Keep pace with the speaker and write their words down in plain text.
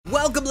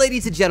Welcome,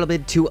 ladies and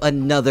gentlemen, to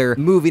another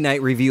movie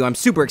night review. I'm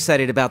super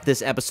excited about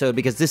this episode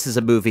because this is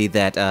a movie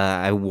that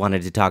I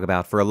wanted to talk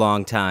about for a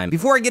long time.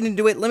 Before I get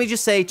into it, let me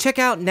just say, check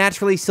out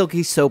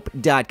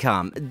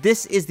naturallysilkysoap.com.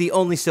 This is the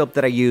only soap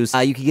that I use.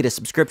 You can get a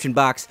subscription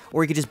box,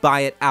 or you can just buy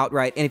it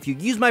outright. And if you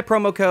use my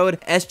promo code,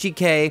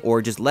 SGK,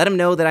 or just let them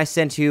know that I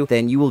sent you,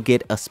 then you will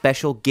get a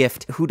special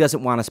gift. Who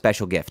doesn't want a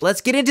special gift?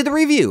 Let's get into the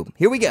review.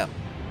 Here we go.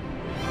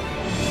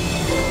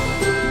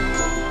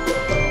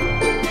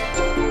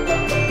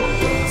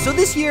 So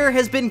this year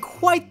has been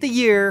quite the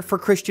year for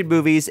Christian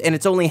movies, and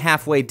it's only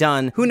halfway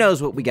done. Who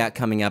knows what we got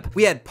coming up?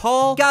 We had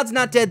Paul, God's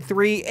Not Dead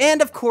 3,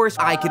 and of course,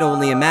 I Can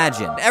Only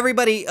Imagine.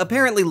 Everybody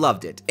apparently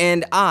loved it,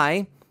 and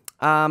I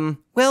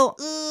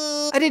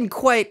didn't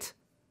quite.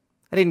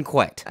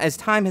 As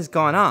time has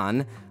gone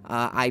on,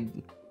 I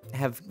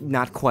have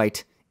not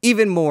quite.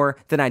 Even more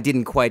than I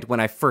didn't quite when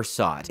I first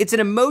saw it. It's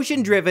an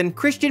emotion-driven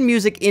Christian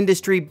music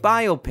industry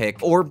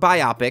biopic, or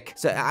biopic.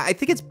 So I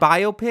think it's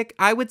biopic.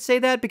 I would say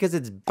that because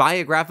it's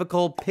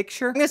biographical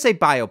picture. I'm gonna say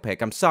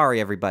biopic. I'm sorry,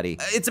 everybody.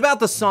 It's about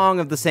the song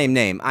of the same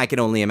name, I Can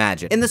Only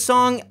Imagine. And the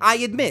song, I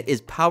admit,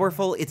 is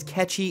powerful, it's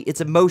catchy,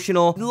 it's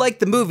emotional, like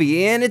the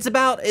movie, and it's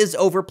about as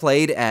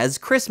overplayed as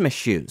Christmas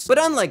Shoes. But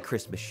unlike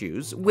Christmas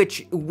Shoes,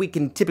 which we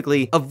can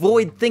typically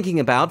avoid thinking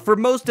about for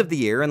most of the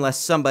year unless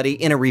somebody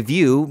in a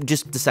review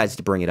just decides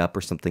to bring it up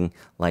or something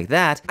like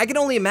that, I Can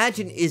Only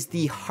Imagine is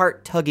the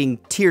heart-tugging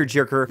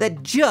tearjerker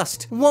that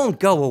just won't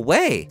go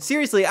away.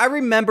 Seriously, I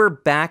remember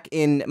back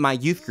in my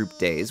youth group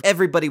days,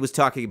 everybody was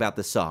talking about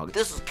the song.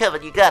 This is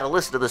Kevin, you gotta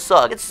listen to the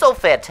song. It's so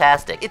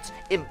fantastic. It's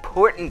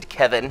important,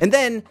 Kevin. And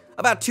then,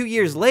 about 2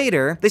 years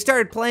later, they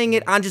started playing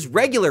it on just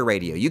regular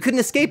radio. You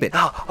couldn't escape it.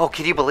 Oh,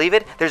 can you believe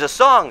it? There's a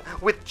song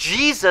with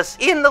Jesus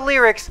in the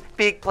lyrics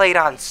being played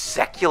on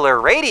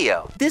secular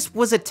radio. This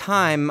was a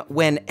time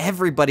when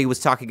everybody was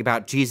talking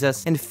about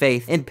Jesus and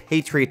faith and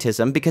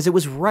patriotism because it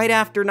was right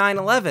after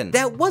 9/11.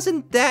 That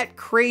wasn't that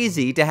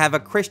crazy to have a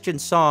Christian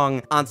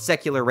song on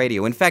secular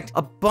radio. In fact,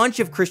 a bunch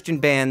of Christian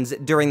bands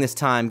during this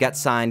time got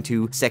signed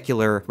to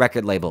secular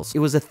record labels. It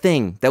was a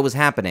thing that was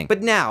happening.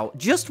 But now,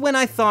 just when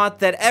I thought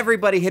that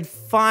everybody had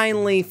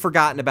finally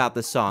forgotten about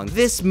the song,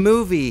 this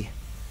movie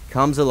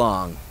comes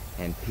along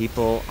and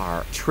people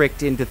are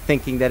tricked into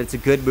thinking that it's a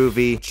good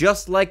movie,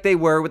 just like they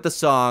were with the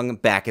song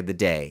back in the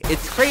day.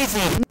 It's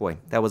crazy. Boy,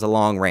 that was a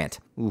long rant.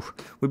 Ooh,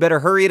 we better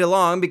hurry it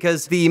along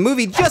because the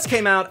movie just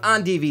came out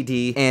on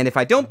DVD, and if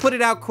I don't put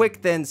it out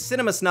quick, then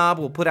Cinema Snob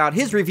will put out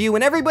his review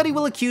and everybody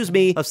will accuse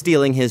me of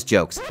stealing his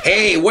jokes.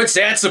 Hey, what's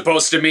that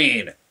supposed to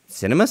mean?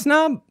 Cinema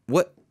Snob?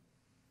 What?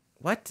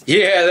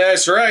 Yeah,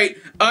 that's right.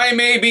 I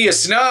may be a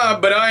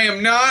snob, but I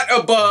am not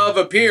above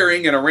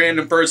appearing in a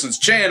random person's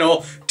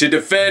channel to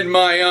defend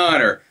my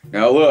honor.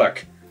 Now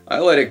look, I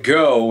let it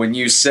go when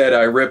you said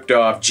I ripped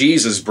off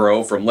Jesus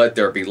Bro from Let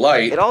There Be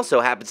Light. It also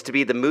happens to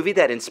be the movie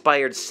that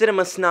inspired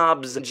Cinema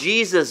Snob's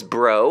Jesus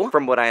Bro,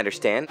 from what I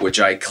understand. Which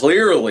I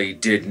clearly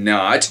did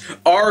not.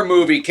 Our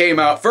movie came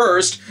out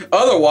first,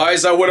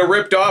 otherwise I would have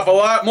ripped off a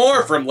lot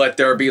more from Let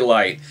There Be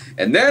Light.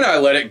 And then I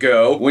let it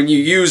go when you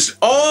used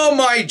all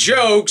my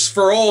jokes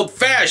for old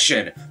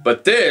fashion.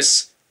 But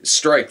this is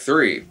strike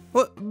 3.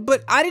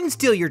 But I didn't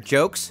steal your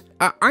jokes.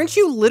 Aren't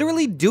you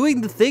literally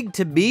doing the thing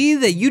to me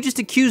that you just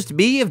accused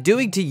me of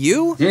doing to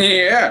you?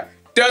 Yeah,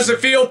 doesn't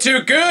feel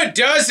too good,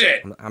 does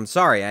it? I'm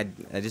sorry, I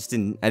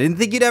didn't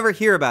think you'd ever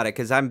hear about it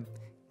because I'm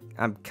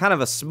kind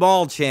of a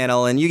small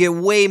channel and you get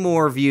way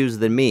more views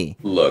than me.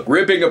 Look,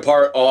 ripping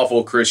apart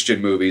awful Christian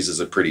movies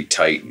is a pretty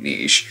tight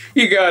niche.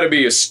 You gotta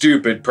be a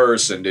stupid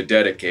person to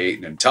dedicate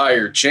an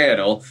entire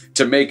channel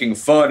to making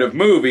fun of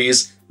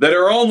movies that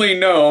are only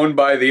known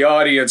by the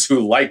audience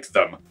who like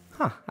them.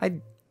 Huh,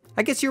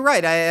 I guess you're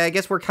right. I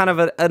guess we're kind of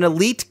an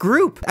elite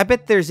group. I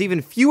bet there's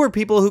even fewer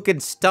people who can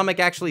stomach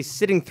actually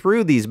sitting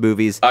through these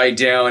movies. I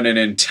down an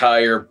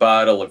entire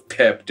bottle of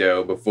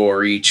Pepto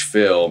before each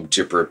film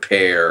to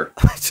prepare.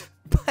 But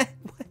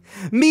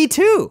me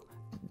too.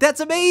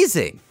 That's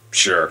amazing.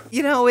 Sure.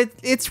 You know,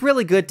 it's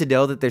really good to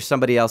know that there's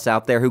somebody else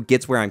out there who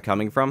gets where I'm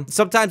coming from.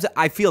 Sometimes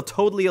I feel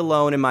totally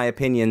alone in my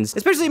opinions,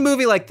 especially a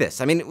movie like this.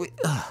 I mean,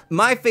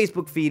 my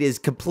Facebook feed is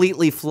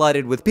completely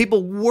flooded with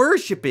people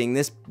worshiping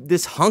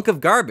this hunk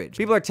of garbage.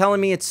 People are telling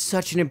me it's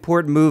such an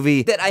important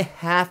movie that I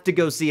have to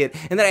go see it,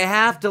 and that I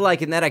have to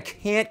like it, and that I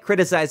can't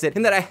criticize it,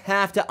 and that I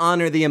have to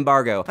honor the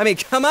embargo. I mean,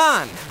 come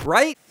on,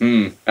 right?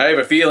 I have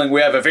a feeling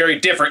we have a very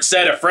different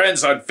set of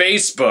friends on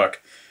Facebook.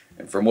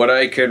 And from what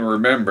I can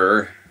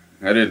remember,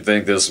 I didn't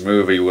think this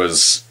movie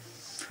was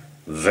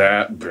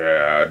that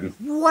bad.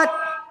 What?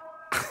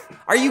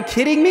 Are you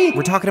kidding me?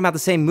 We're talking about the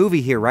same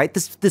movie here, right?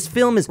 This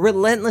film is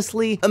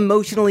relentlessly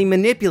emotionally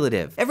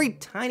manipulative. Every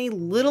tiny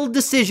little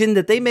decision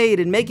that they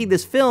made in making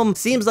this film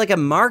seems like a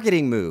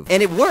marketing move.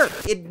 And it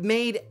worked. It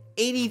made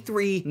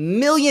 $83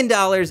 million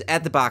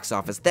at the box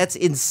office. That's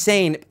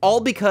insane.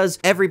 All because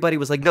everybody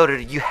was like, No,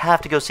 you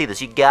have to go see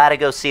this. You gotta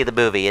go see the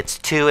movie. It's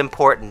too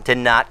important to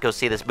not go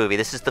see this movie.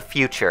 This is the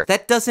future.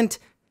 that doesn't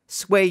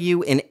sway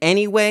you in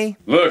any way?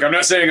 Look, I'm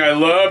not saying I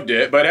loved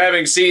it, but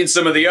having seen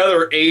some of the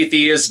other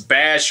atheist,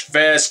 bash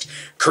fest,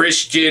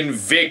 Christian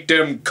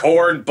victim,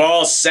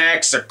 cornball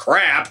sacks of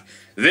crap,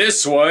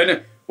 this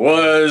one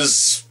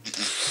was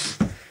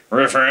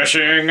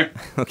refreshing.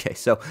 Okay,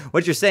 so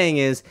what you're saying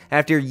is,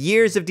 after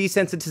years of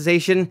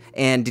desensitization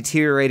and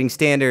deteriorating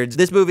standards,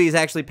 this movie is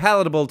actually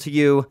palatable to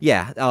you.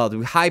 Yeah,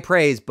 oh, high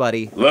praise,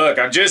 buddy. Look,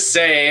 I'm just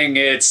saying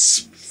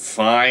it's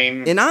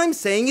fine. And I'm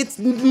saying it's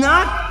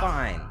not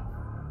fine.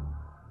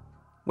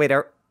 Wait,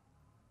 are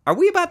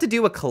we about to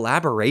do a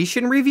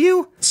collaboration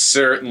review?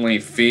 Certainly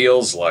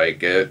feels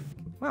like it.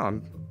 Well,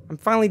 I'm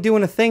finally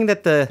doing a thing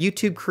that the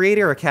YouTube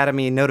Creator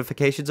Academy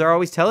notifications are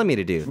always telling me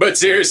to do. But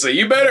seriously,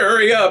 you better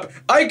hurry up.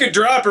 I could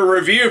drop a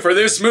review for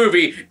this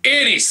movie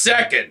any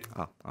second.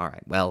 Oh, all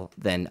right. Well,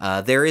 then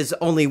there is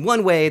only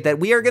one way that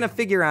we are going to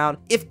figure out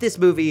if this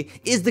movie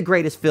is the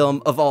greatest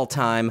film of all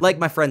time, like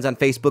my friends on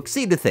Facebook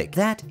seem to think.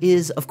 That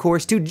is, of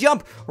course, to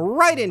jump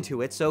right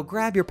into it. So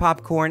grab your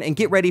popcorn and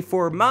get ready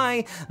for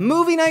my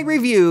movie night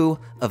review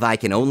of I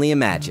Can Only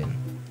Imagine.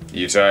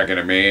 You talking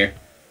to me?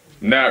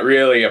 Not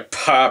really a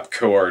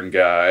popcorn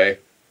guy.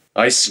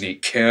 I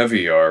sneak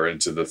caviar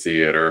into the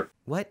theater.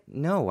 What?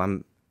 No,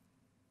 I'm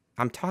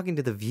talking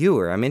to the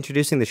viewer. I'm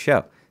introducing the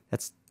show. Do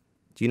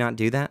you not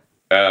do that?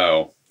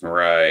 Oh,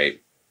 right.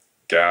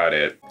 Got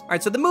it. All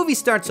right, so the movie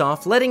starts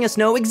off letting us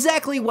know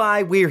exactly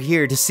why we're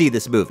here to see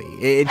this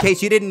movie. In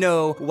case you didn't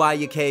know why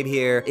you came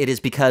here, it is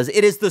because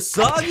it is the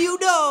song you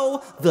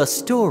know, the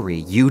story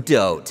you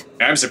don't.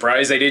 I'm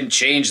surprised they didn't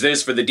change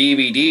this for the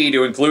DVD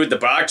to include the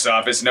box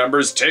office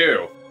numbers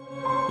too.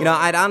 You know,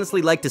 I'd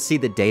honestly like to see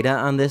the data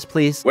on this,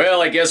 please.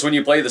 Well, I guess when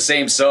you play the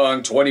same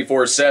song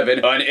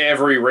 24/7 on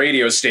every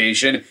radio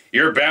station,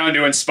 you're bound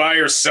to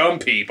inspire some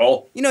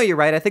people. You know, you're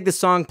right. I think the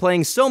song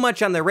playing so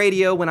much on the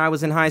radio when I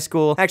was in high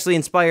school actually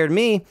inspired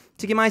me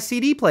to get my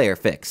CD player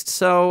fixed.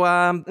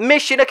 So,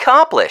 Mission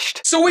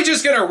accomplished. So we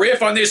just gonna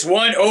riff on this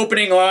one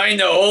opening line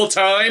the whole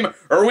time,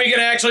 or are we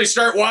gonna actually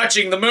start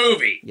watching the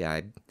movie?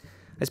 Yeah,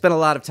 I spent a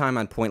lot of time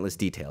on pointless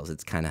details.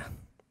 It's kind of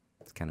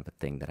a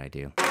thing that I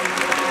do.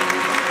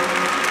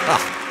 Ugh,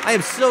 I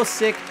am so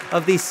sick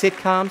of these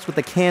sitcoms with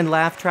the canned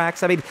laugh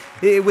tracks. I mean,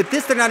 with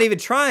this, they're not even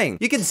trying.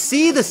 You can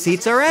see the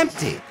seats are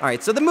empty. All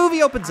right, so the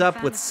movie opens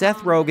up with Seth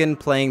Rogen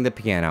playing the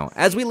piano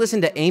as we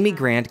listen to Amy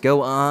Grant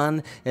go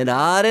on and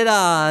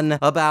on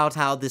about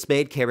how this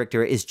main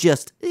character is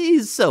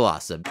he's so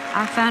awesome.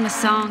 I found a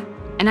song,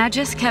 and I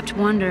just kept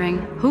wondering,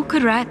 who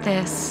could write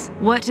this?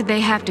 What did they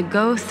have to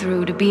go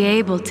through to be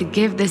able to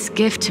give this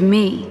gift to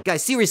me?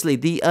 Guys, seriously,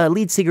 the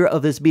lead singer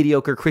of this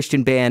mediocre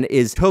Christian band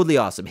is totally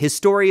awesome. His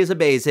story is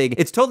amazing.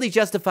 It's totally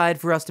justified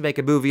for us to make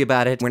a movie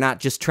about it. We're not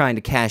just trying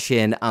to cash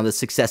in on the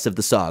success of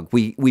the song.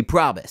 We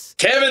promise.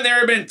 Kevin, there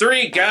have been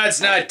 3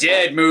 God's Not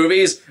Dead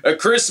movies, a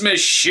Christmas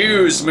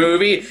Shoes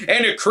movie,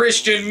 and a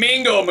Christian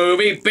Mingle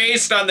movie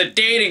based on the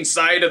dating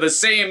site of the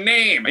same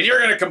name. And you're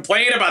gonna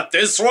complain about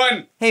this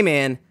one? Hey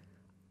man,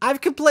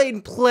 I've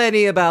complained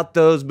plenty about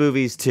those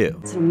movies too.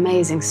 It's an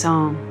amazing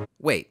song.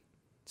 Wait,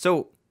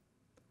 so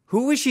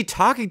who was she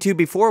talking to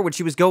before when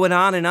she was going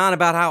on and on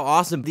about how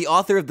awesome the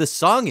author of the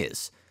song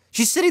is?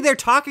 She's sitting there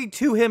talking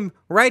to him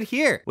right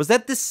here. Was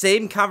that the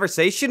same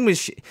conversation? Is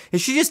she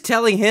just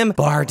telling him,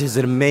 Bart is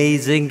an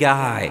amazing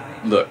guy?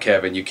 Look,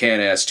 Kevin, you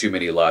can't ask too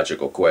many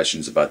logical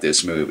questions about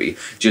this movie.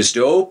 Just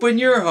open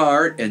your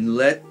heart and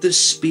let the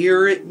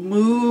spirit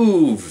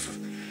move.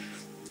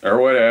 Or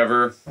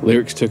whatever.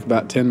 Lyrics took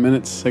about 10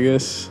 minutes, I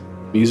guess.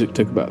 Music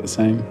took about the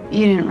same.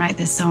 You didn't write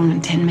this song in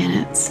 10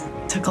 minutes.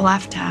 It took a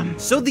lifetime.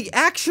 So the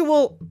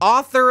actual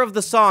author of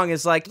the song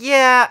is like,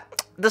 Yeah,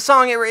 the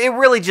song, it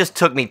really just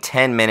took me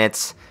 10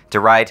 minutes to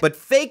write. but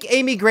fake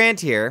Amy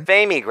Grant here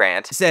Amy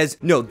Grant. says,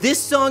 no, this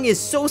song is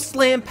so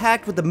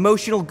slam-packed with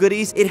emotional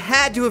goodies, it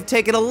had to have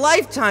taken a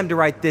lifetime to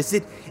write this.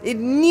 It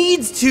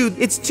needs to.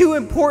 It's too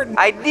important.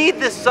 I need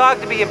this song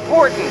to be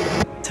important.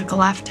 It took a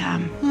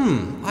lifetime.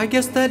 I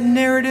guess that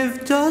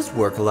narrative does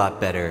work a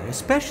lot better,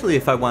 especially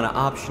if I want to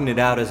option it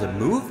out as a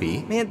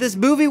movie. Man, this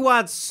movie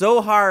wants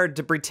so hard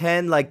to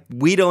pretend like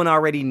we don't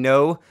already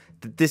know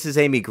that this is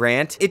Amy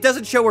Grant. It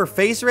doesn't show her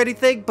face or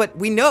anything, but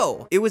we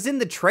know. It was in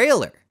the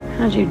trailer.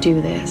 How'd you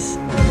do this?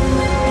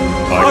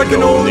 I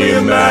can only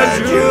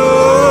imagine.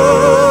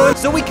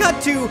 So we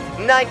cut to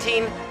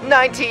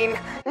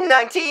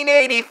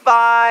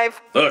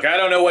 1985. Look, I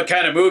don't know what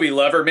kind of movie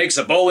lover makes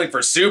a Bowling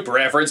for Soup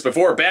reference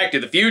before Back to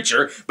the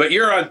Future, but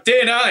you're on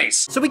thin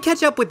ice. So we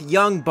catch up with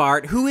young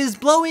Bart, who is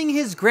blowing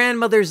his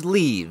grandmother's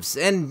leaves,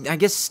 and I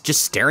guess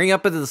just staring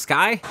up into the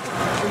sky.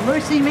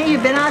 Mercy me,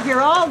 you've been out here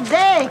all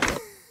day.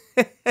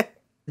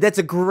 That's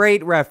a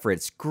great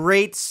reference.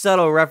 Great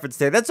subtle reference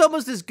there. That's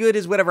almost as good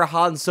as whatever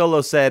Han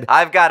Solo said.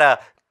 I've got a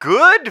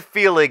good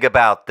feeling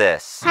about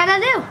this. How'd I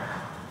do?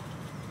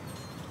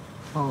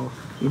 Oh,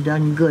 you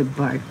done good,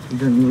 Bart. You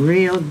done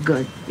real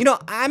good. You know,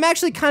 I'm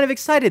actually kind of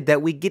excited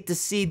that we get to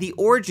see the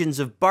origins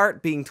of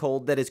Bart being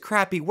told that his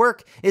crappy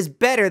work is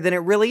better than it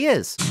really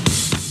is.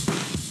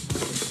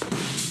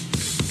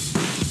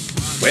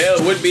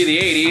 Well, it wouldn't be the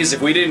 80s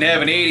if we didn't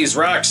have an 80s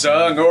rock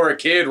song or a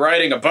kid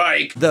riding a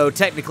bike. Though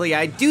technically,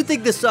 I do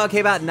think this song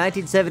came out in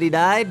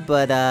 1979,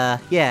 but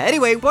yeah.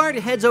 Anyway, Bart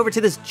heads over to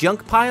this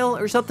junk pile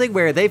or something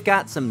where they've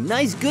got some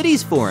nice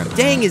goodies for him.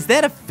 Dang, is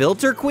that a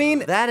filter queen?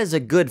 That is a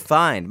good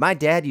find. My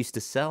dad used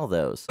to sell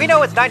those. We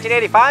know it's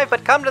 1985,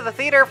 but come to the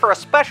theater for a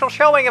special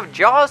showing of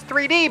Jaws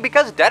 3D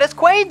because Dennis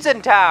Quaid's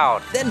in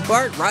town. Then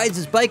Bart rides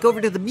his bike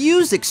over to the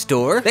music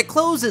store that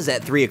closes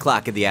at 3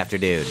 o'clock in the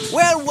afternoon.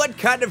 Well, what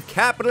kind of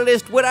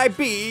capitalist would I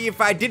be if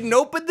I didn't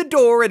open the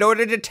door in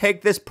order to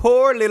take this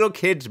poor little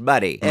kid's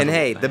money? And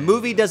hey, the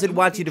movie doesn't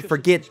want you to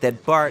forget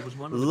that Bart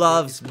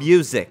loves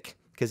music,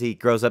 because he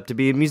grows up to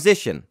be a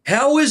musician.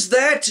 How is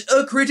that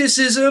a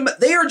criticism?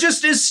 They are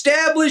just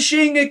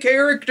establishing a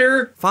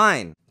character.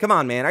 Fine. Come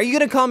on, man. Are you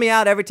gonna call me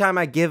out every time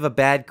I give a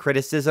bad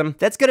criticism?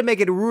 That's gonna make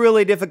it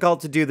really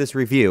difficult to do this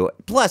review.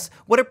 Plus,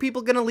 what are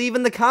people gonna leave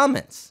in the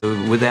comments?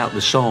 Without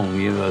the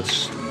song, you know,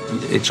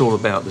 it's all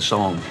about the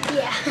song.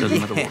 Yeah. Doesn't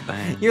matter what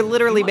band. You're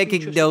literally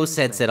making no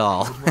sense at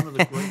all.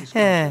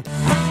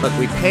 Look,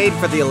 we paid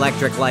for the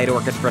Electric Light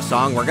Orchestra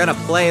song. We're gonna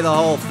play the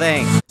whole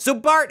thing. So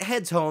Bart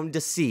heads home to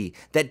see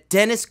that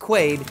Dennis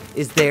Quaid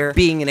is there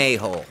being an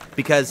a-hole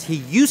because he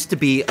used to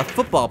be a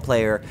football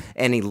player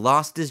and he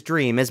lost his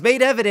dream, as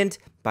made evident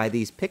by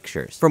these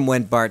pictures from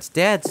when Bart's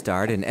dad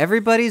starred in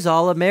Everybody's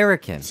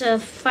All-American. It's a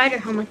fighter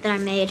helmet that I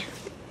made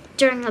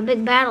during a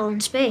big battle in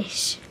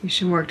space. You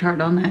sure worked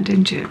hard on that,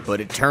 didn't you? But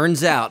it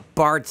turns out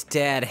Bart's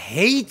dad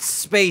hates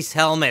space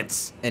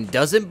helmets and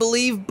doesn't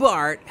believe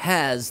Bart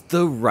has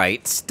the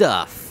right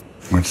stuff.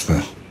 What's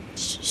that?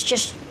 It's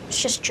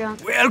just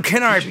junk. Well,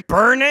 can I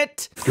burn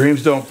it?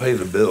 Dreams don't pay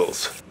the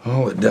bills.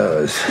 All it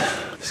does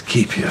is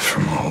keep you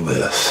from all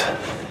this.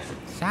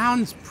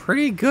 Sounds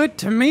pretty good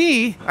to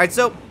me. All right,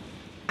 so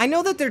I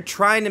know that they're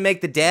trying to make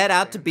the dad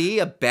out to be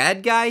a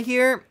bad guy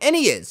here, and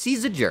he is.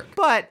 He's a jerk.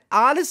 But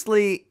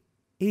honestly,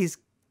 he's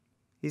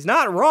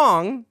not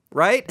wrong,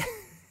 right?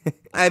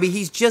 I mean,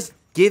 he's just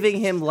giving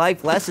him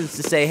life lessons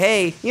to say,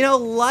 hey, you know,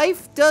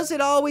 life doesn't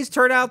always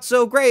turn out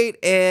so great,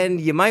 and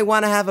you might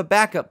want to have a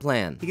backup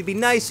plan. He could be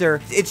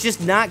nicer. It's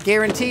just not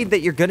guaranteed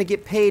that you're gonna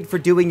get paid for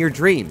doing your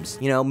dreams.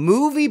 You know,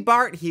 movie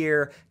Bart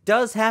here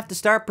does have to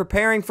start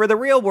preparing for the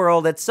real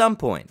world at some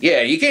point.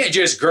 Yeah, you can't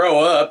just grow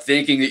up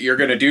thinking that you're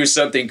gonna do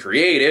something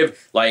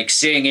creative, like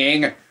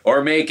singing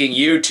or making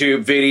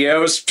YouTube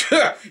videos.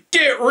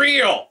 Get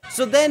real!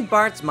 So then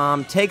Bart's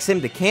mom takes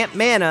him to Camp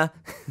Mana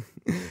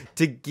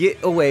to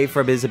get away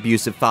from his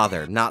abusive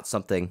father. Not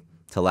something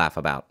to laugh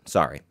about.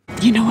 Sorry.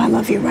 You know I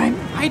love you, right?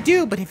 I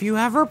do, but if you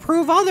ever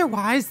prove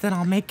otherwise, then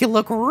I'll make you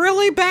look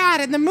really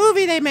bad in the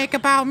movie they make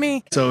about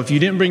me. So if you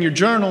didn't bring your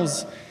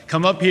journals,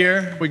 come up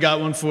here. We got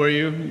one for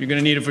you. You're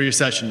gonna need it for your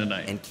session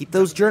tonight. And keep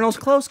those journals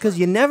close, because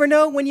you never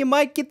know when you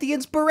might get the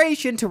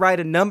inspiration to write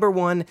a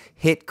 #1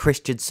 hit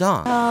Christian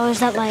song. Oh, is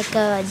that like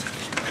a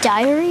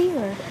diary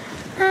or?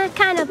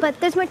 Kind of, but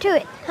there's more to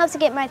it. Helps to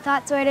get my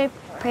thoughts ordered.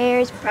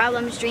 Prayers,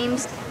 problems,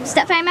 dreams,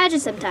 stuff I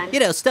imagine sometimes. You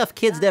know, stuff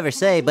kids never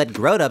say, but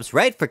grown-ups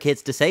write for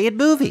kids to say in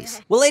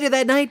movies. Well, later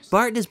that night,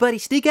 Bart and his buddy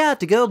sneak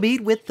out to go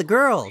meet with the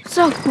girls.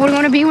 So, what do you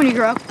want to be when you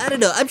grow up? I don't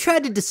know. I'm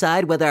trying to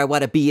decide whether I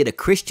want to be in a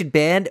Christian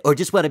band or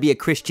just want to be a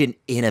Christian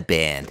in a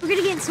band. We're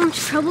gonna get in so much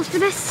trouble for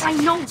this. I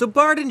know. So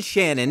Bart and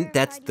Shannon,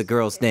 that's the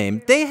girl's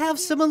name, they have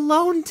some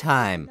alone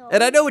time.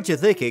 And I know what you're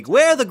thinking.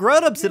 Where are the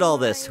grown-ups in all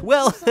this?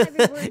 Well,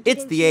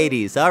 it's the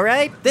 80s, all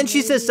right? Then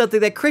she says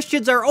something that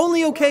Christians are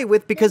only okay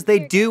with because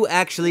they do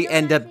actually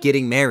end up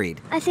getting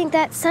married. I think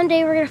that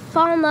someday we're gonna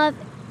fall in love,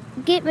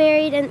 get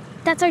married, and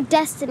that's our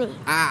destiny.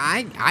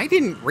 I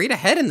didn't read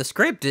ahead in the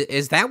script.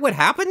 Is that what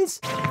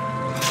happens?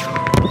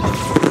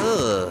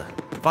 Ugh.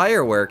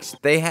 Fireworks.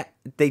 They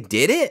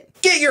did it?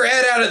 Get your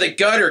head out of the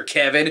gutter,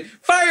 Kevin.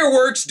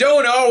 Fireworks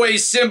don't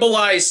always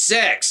symbolize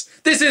sex.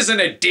 This isn't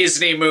a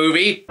Disney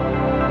movie.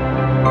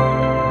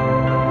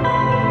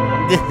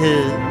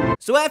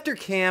 So after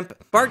camp,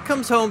 Bart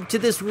comes home to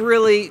this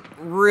really,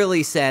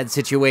 really sad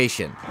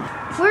situation.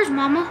 Where's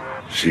Mama?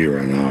 She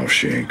ran off.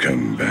 She ain't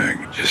coming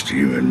back. Just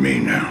you and me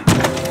now.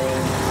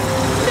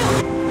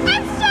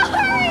 I'm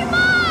sorry,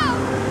 Mom!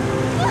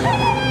 What did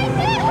I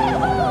do?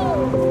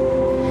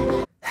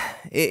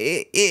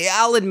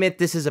 I'll admit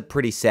this is a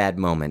pretty sad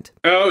moment.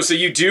 Oh, so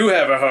you do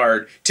have a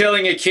heart.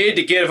 Telling a kid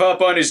to give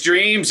up on his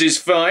dreams is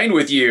fine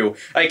with you.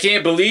 I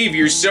can't believe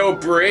you're so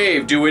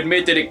brave to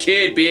admit that a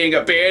kid being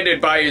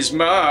abandoned by his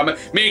mom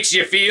makes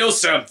you feel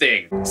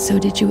something. So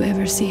did you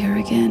ever see her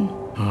again?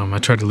 I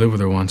tried to live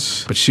with her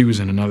once, but she was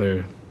in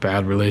another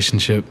bad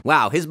relationship.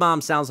 Wow, his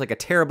mom sounds like a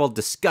terrible,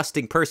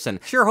 disgusting person.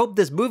 Sure hope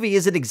this movie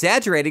isn't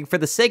exaggerating for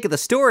the sake of the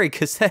story,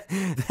 because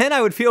then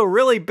I would feel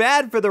really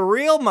bad for the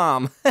real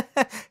mom.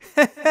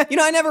 You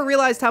know, I never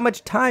realized how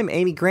much time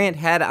Amy Grant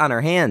had on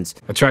her hands.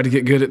 I tried to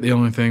get good at the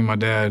only thing my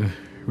dad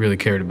really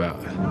cared about.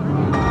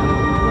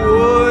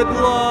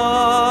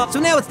 So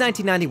now it's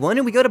 1991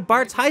 and we go to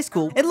Bart's high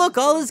school, and look,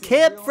 all his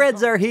camp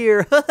friends are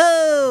here.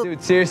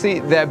 Dude, seriously,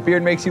 that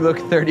beard makes you look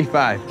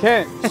 35.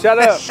 Kent, shut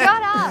up.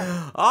 Shut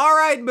up. All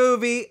right,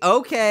 movie.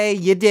 Okay,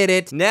 you did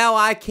it. Now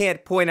I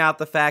can't point out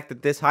the fact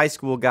that this high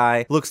school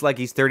guy looks like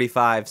he's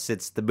 35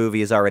 since the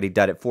movie has already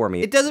done it for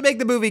me. It doesn't make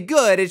the movie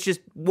good, it's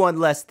just one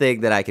less thing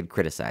that I could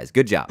criticize.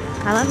 Good job.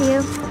 I love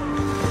you.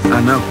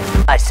 I know.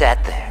 I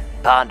sat there,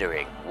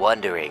 pondering,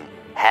 wondering,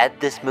 had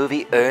this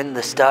movie earned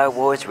the Star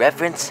Wars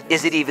reference?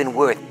 Is it even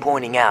worth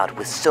pointing out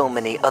with so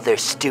many other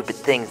stupid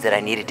things that I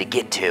needed to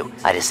get to?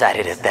 I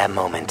decided at that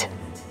moment,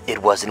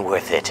 it wasn't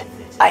worth it.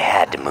 I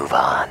had to move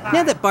on.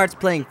 Now that Bart's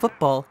playing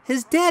football,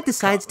 his dad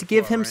decides to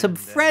give him some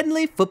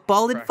friendly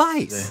football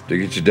advice. To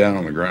get you down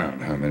on the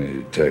ground, how many did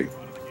it take?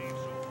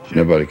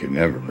 Nobody could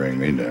never bring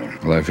me down.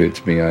 Life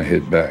hits me, I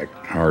hit back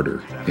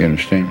harder. You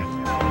understand?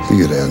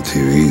 You go down too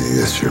easy,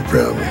 that's your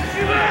problem.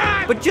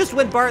 But just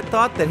when Bart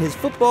thought that his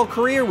football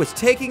career was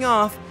taking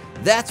off,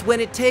 that's when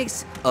it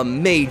takes a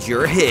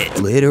major hit.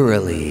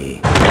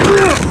 Literally.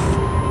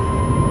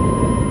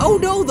 Oh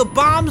no, the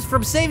bombs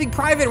from Saving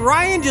Private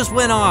Ryan just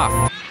went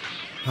off.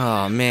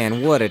 Oh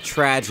man, what a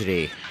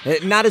tragedy.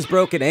 Not his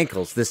broken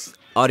ankles, this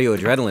audio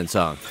adrenaline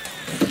song.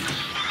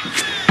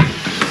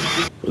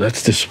 Well,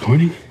 that's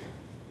disappointing.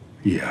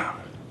 Yeah.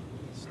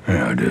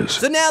 Yeah, it is.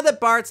 So now that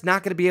Bart's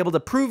not going to be able to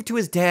prove to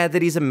his dad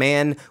that he's a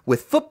man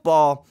with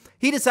football,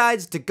 he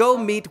decides to go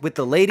meet with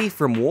the lady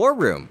from War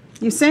Room.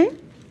 You sing?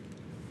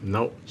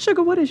 Nope.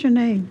 Sugar, what is your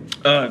name?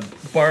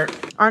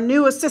 Bart. Our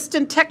new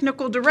assistant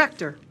technical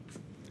director.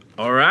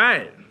 All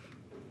right.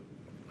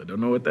 I don't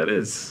know what that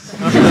is.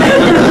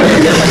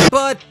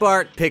 But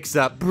Bart picks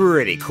up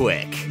pretty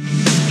quick.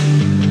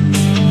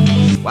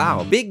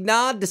 Wow, big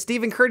nod to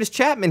Stephen Curtis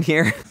Chapman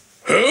here.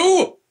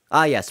 Who?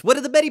 Ah yes, one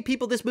of the many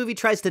people this movie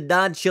tries to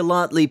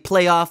nonchalantly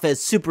play off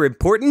as super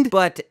important,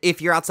 but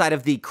if you're outside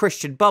of the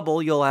Christian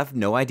bubble, you'll have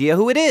no idea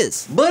who it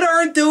is. But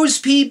aren't those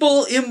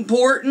people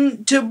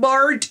important to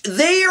Bart?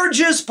 They are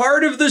just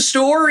part of the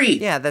story.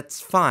 Yeah, that's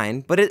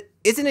fine, but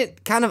isn't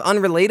it kind of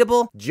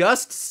unrelatable?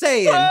 Just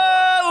saying.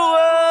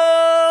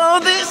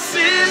 This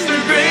is the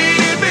great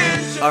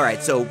adventure.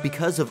 Alright, so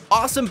because of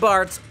Awesome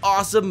Bart's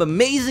awesome,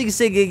 amazing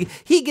singing,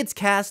 he gets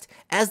cast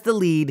as the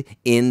lead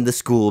in the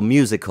school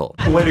musical.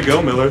 Way to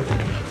go, Millard.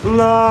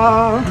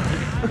 La.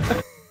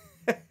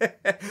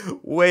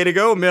 Way to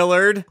go,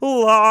 Millard.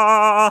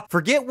 La.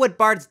 Forget what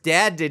Bart's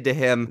dad did to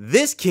him.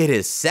 This kid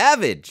is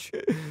savage.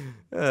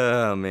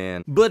 Oh,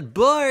 man. But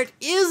Bart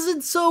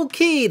isn't so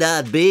keen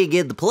on being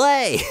in the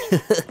play.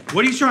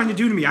 What are you trying to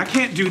do to me? I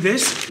can't do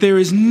this. There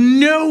is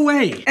no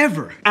way,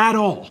 ever, at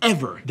all,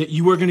 ever, that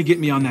you are gonna get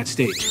me on that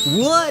stage.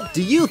 What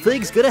do you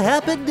think's gonna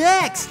happen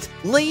next?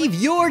 Leave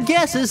your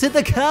guesses in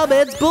the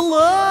comments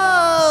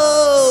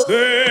below!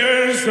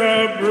 There's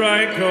a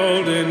bright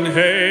golden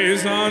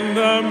haze on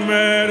the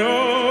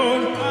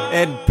meadow.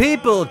 And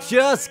people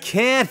just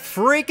can't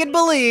freaking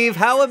believe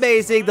how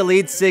amazing the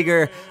lead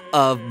singer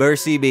of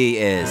Mercy Me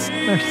is.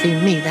 Mercy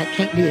me, that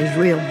can't be his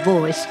real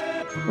voice.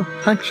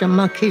 Punch a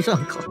monkey's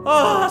uncle.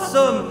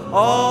 Awesome!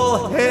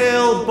 All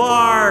hail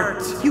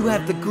Bart! You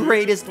have the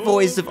greatest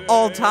voice of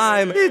all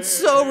time. It's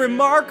so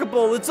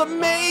remarkable. It's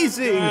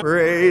amazing.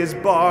 Praise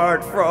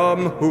Bart,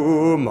 from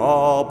whom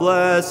all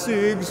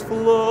blessings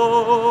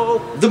flow.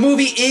 The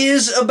movie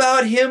is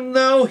about him,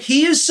 though.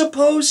 He is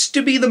supposed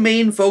to be the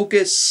main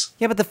focus.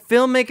 Yeah, but the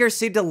filmmakers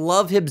seem to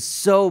love him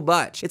so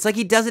much. It's like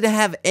he doesn't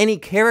have any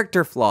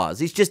character flaws.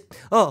 He's just,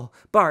 oh,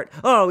 Bart,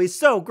 oh, he's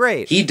so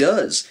great. He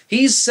does.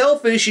 He's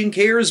selfish and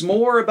cares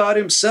more about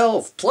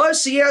himself.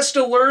 Plus, he has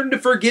to learn to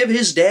forgive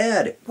his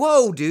dad.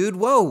 Whoa, dude,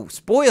 whoa.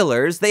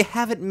 Spoilers, they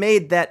haven't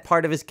made that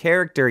part of his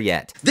character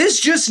yet. This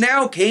just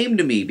now came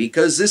to me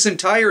because this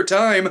entire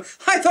time,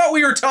 I thought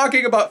we were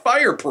talking about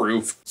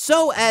Fireproof.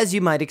 So, as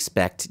you might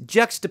expect,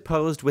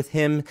 juxtaposed with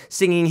him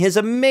singing his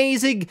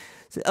amazing,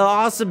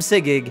 awesome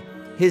singing,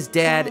 his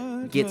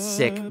dad gets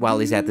sick while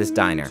he's at this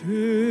diner.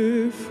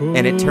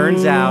 And it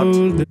turns out,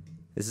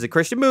 this is a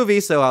Christian movie,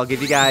 so I'll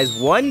give you guys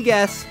one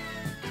guess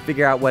to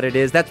figure out what it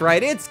is. That's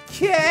right, it's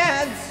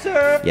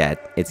cancer! Yeah,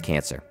 it's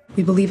cancer.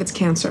 We believe it's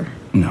cancer.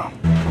 No.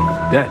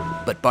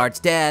 Dad. But Bart's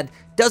dad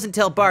doesn't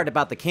tell Bart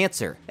about the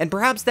cancer. And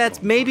perhaps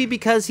that's maybe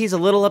because he's a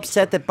little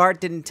upset that Bart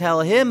didn't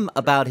tell him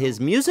about his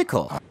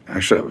musical.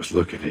 Actually, I was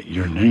looking at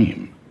your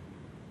name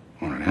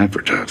on an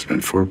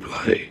advertisement for a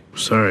play.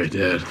 Sorry,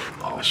 Dad.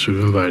 I should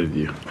have invited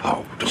you.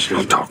 Oh,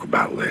 we'll talk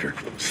about it later.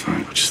 It's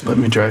fine. Just let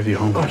me drive you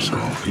home or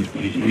something.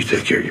 You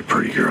take care of your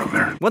pretty girl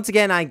there. Once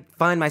again, I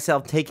find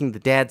myself taking the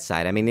dad's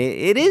side. I mean,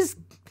 it is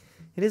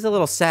a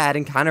little sad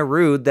and kind of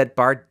rude that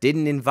Bart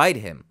didn't invite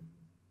him.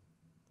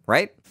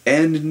 Right?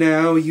 And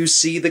now you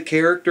see the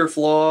character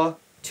flaw.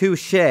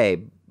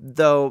 Touché.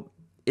 Though,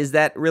 is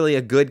that really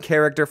a good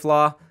character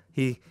flaw?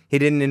 He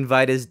didn't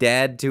invite his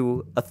dad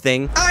to a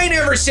thing? I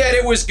never said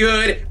it was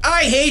good.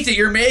 I hate that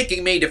you're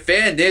making me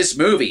defend this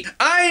movie.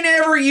 I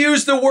never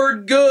used the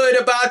word good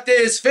about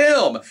this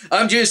film.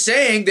 I'm just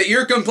saying that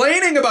you're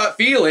complaining about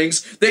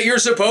feelings that you're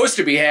supposed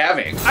to be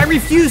having. I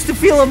refuse to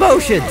feel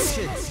emotions.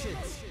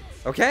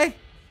 Okay?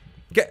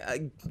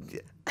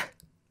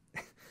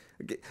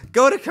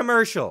 Go to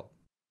commercial.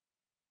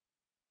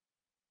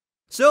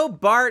 So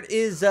Bart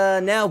is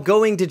now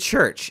going to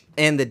church,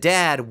 and the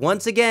dad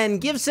once again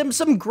gives him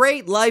some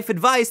great life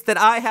advice that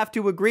I have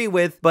to agree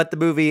with, but the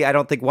movie I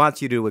don't think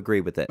wants you to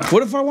agree with it.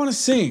 What if I want to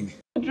sing?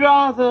 I'd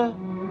rather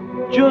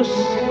just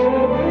sing.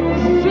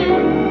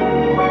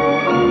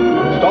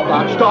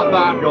 Stop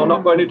that. You're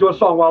not going into a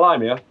song while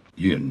I'm here.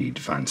 You need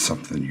to find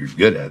something you're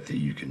good at that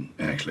you can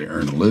actually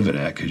earn a living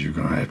at, because you're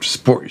going to have to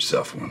support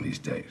yourself one of these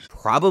days.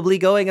 Probably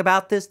going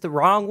about this the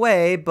wrong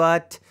way,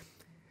 but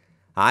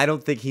I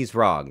don't think he's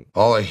wrong.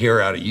 All I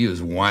hear out of you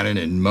is whining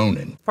and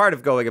moaning. Part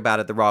of going about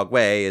it the wrong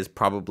way is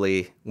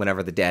probably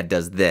whenever the dad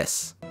does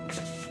this.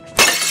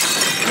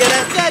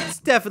 Yeah,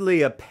 that's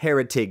definitely a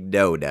parenting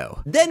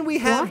no-no. Then we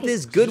have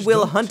this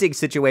Goodwill Hunting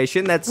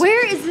situation that's...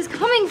 Where is this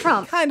coming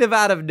from? Kind of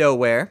out of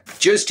nowhere.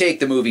 Just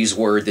take the movie's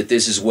word that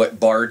this is what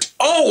Bart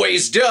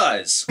always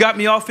does. Got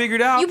me all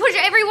figured out. You push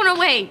everyone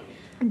away.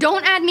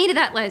 Don't add me to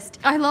that list.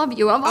 I love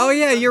you. Oh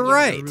yeah, you're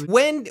right.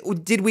 When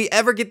did we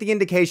ever get the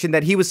indication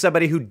that he was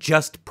somebody who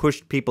just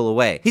pushed people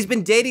away? He's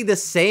been dating the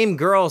same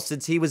girl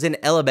since he was in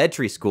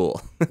elementary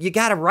school. You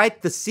gotta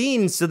write the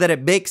scene so that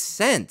it makes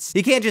sense.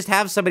 You can't just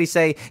have somebody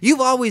say, you've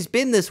always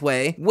been this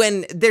way,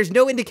 when there's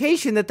no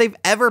indication that they've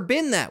ever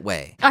been that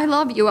way. I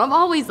love you. I've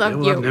always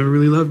loved you. I've never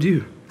really loved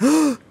you.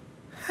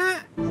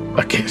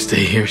 I can't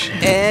stay here,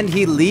 Shannon. And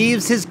he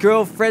leaves his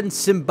girlfriend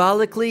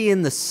symbolically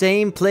in the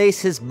same place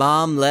his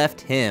mom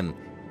left him.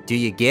 Do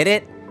you get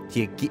it?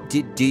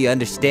 Do you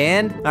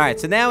understand? All right,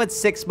 so now it's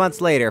 6 months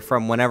later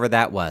from whenever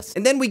that was.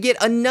 And then we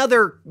get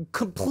another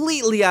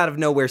completely out of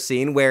nowhere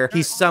scene where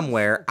he's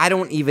somewhere, I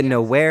don't even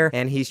know where,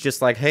 and he's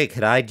just like, hey,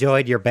 could I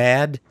join your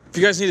band? If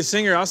you guys need a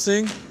singer, I'll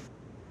sing.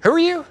 Who are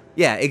you?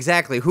 Yeah,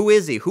 exactly. Who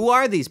is he? Who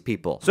are these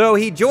people? So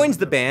he joins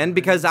the band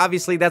because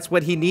obviously that's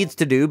what he needs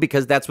to do,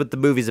 because that's what the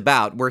movie's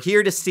about. We're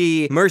here to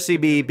see Mercy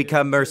Me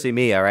become Mercy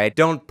Me, all right?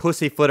 Don't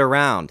pussyfoot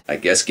around. I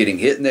guess getting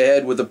hit in the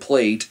head with a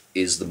plate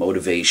is the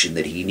motivation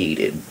that he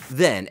needed.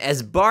 Then,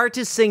 as Bart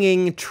is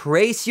singing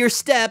Trace Your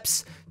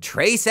Steps,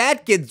 Trace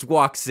Adkins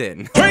walks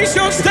in. Trace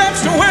your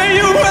steps to where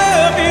you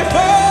were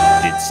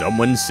before. Did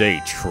someone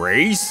say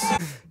Trace?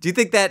 Do you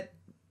think that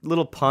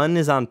little pun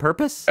is on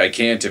purpose? I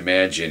can't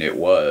imagine it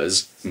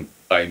was.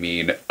 I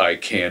mean, I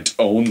can't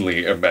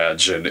only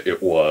imagine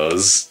it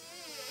was.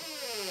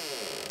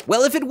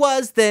 Well, if it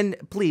was, then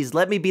please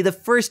let me be the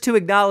first to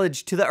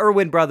acknowledge to the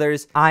Irwin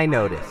brothers, I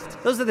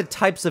noticed. Those are the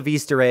types of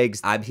Easter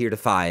eggs I'm here to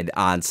find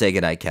on Say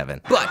Goodnight,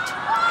 Kevin. But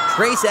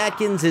Trace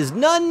Adkins is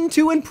none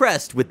too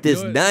impressed with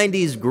this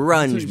 90s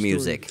grunge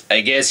music.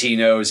 I guess he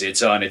knows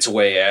it's on its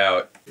way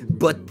out.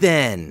 But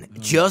then,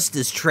 just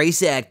as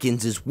Trace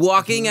Adkins is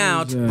walking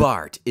out,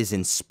 Bart is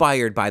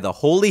inspired by the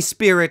Holy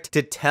Spirit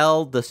to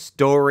tell the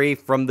story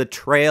from the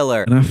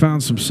trailer. And I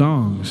found some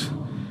songs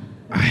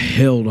I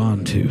held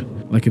on to,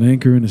 like an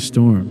anchor in a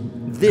storm.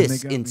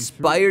 This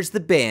inspires the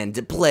band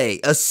to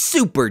play a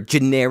super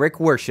generic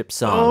worship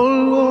song.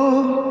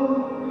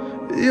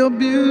 Oh Lord, you're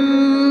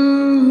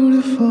beautiful.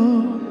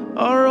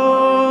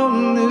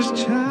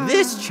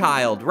 This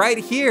child right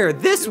here,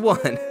 this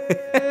one.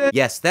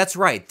 Yes, that's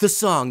right, the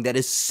song that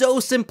is so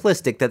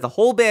simplistic that the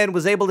whole band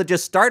was able to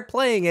just start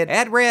playing it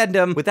at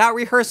random without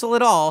rehearsal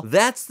at all.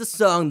 That's the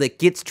song that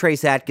gets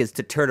Trace Adkins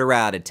to turn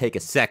around and take a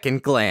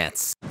second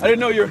glance. I didn't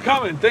know you were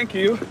coming, thank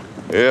you.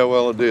 Yeah,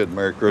 well, I did.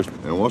 Merry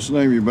Christmas. And what's the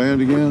name of your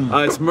band again?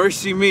 It's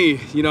Mercy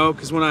Me, you know,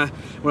 because when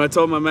I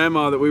told my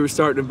mama that we were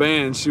starting a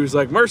band, she was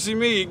like, Mercy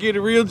Me, you get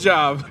a real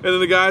job. And then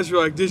the guys were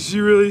like, did she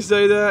really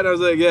say that? And I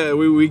was like, yeah,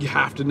 we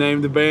have to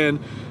name the band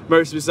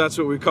Mercy Me, so that's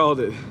what we called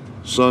it.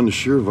 Son, the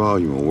sheer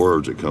volume of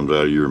words that comes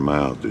out of your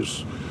mouth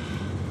is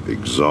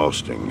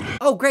exhausting.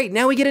 Oh great,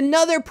 now we get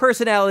another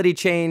personality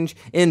change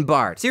in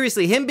Bart.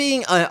 Seriously, him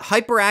being a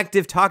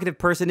hyperactive, talkative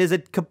person is a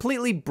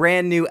completely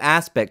brand new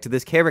aspect to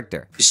this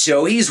character.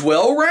 So he's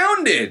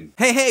well-rounded.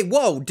 Hey,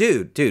 whoa,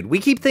 dude, we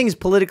keep things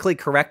politically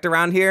correct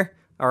around here,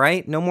 all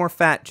right? No more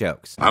fat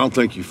jokes. I don't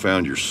think you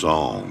found your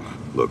song.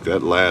 Look,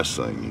 that last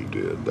thing you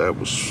did, that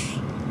was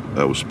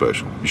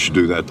special. You should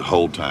do that the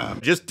whole time.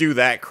 Just do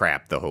that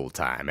crap the whole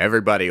time.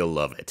 Everybody will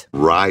love it.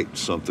 Write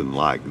something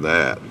like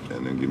that,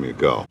 and then give me a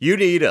call. You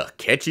need a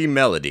catchy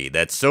melody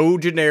that's so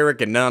generic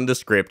and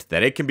nondescript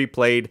that it can be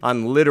played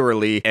on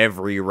literally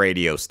every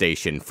radio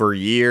station for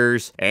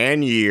years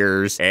and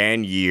years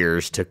and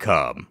years to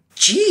come.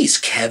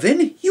 Jeez,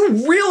 Kevin, you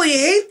really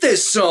hate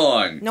this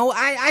song. No,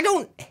 I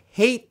don't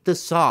hate the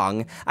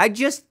song. I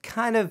just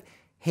kind of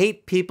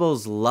hate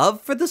people's love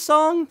for the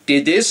song?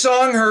 Did this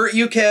song hurt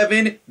you,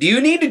 Kevin? Do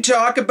you need to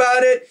talk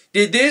about it?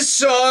 Did this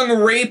song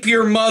rape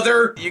your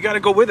mother? You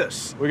gotta go with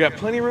us. We got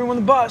plenty of room on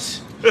the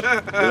bus.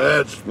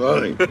 That's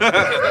funny.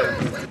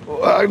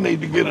 Well, I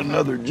need to get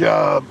another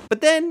job. But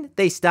then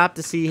they stop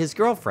to see his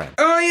girlfriend.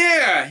 Oh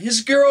yeah,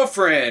 his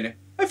girlfriend.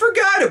 I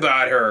forgot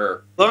about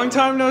her. Long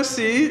time no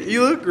see.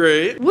 You look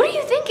great. What are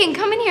you thinking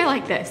coming here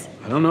like this?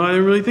 I don't know. I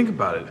didn't really think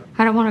about it.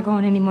 I don't want to go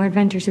on any more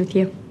adventures with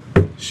you.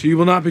 She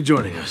will not be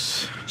joining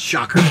us.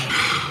 Shocker.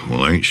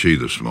 Well, ain't she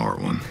the smart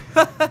one?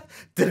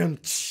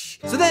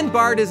 So then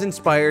Bart is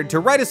inspired to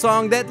write a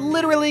song that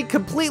literally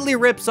completely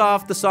rips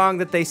off the song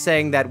that they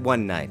sang that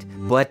one night.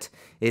 But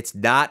it's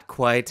not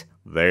quite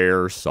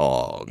their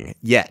song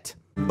yet.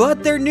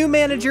 But their new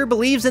manager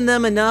believes in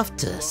them enough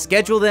to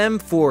schedule them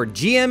for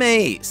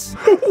GMAs.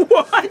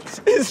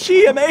 What? It's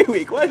GMA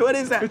week. What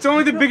is that? It's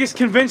only the biggest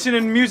convention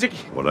in music.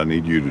 What I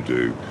need you to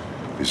do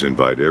is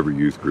invite every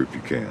youth group you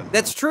can.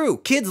 That's true.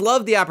 Kids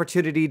love the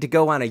opportunity to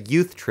go on a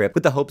youth trip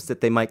with the hopes that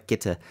they might get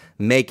to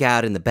make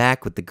out in the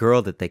back with the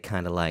girl that they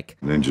kind of like.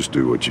 And then just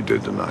do what you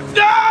did tonight.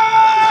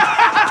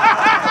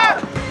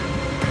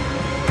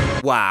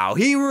 Wow,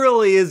 he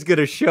really is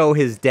gonna show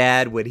his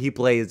dad when he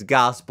plays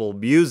Gospel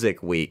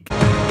Music Week. The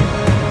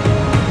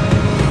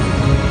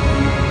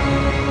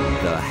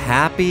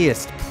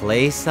happiest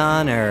place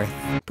on earth.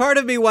 Part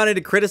of me wanted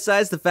to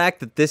criticize the fact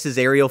that this is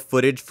aerial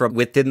footage from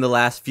within the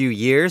last few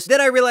years.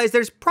 Then I realized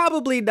there's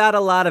probably not a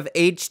lot of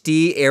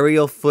HD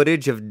aerial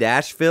footage of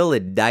Nashville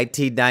in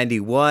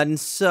 1991,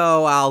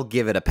 so I'll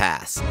give it a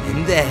pass.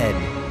 And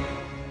then,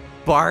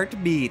 Bart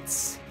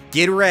meets...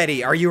 Get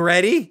ready. Are you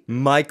ready?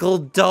 Michael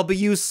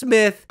W.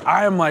 Smith.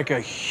 I am like a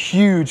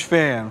huge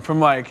fan from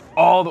like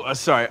all the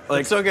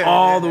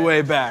the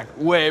way back,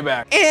 way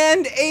back.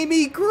 And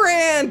Amy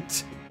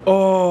Grant.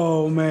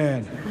 Oh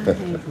man.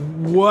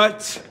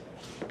 What?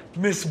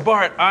 Miss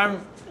Bart,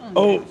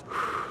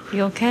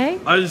 You okay?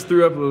 I just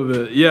threw up a little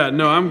bit. Yeah,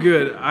 no, I'm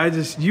good.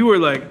 You were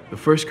like, the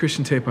first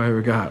Christian tape I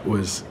ever got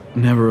was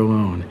Never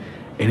Alone.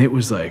 And it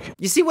was like...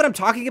 You see what I'm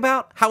talking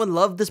about? How in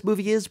love this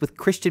movie is with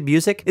Christian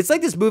music? It's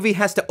like this movie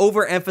has to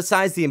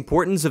overemphasize the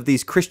importance of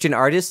these Christian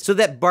artists so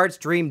that Bart's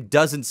dream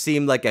doesn't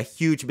seem like a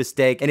huge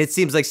mistake and it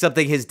seems like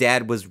something his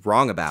dad was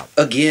wrong about.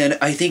 Again,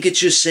 I think it's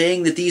just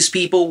saying that these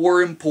people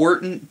were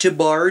important to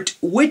Bart,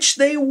 which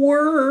they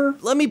were.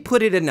 Let me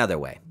put it another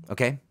way,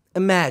 okay?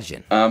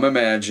 Imagine. I'm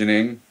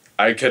imagining.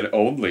 I can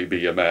only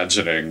be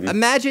imagining.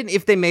 Imagine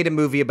if they made a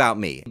movie about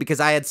me, because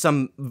I had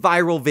some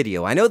viral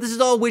video. I know this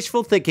is all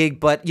wishful thinking,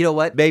 but you know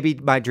what? Maybe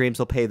my dreams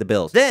will pay the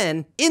bills.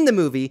 Then, in the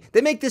movie, they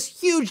make this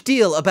huge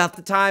deal about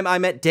the time I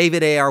met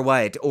David A.R.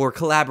 White or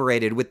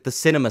collaborated with the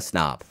Cinema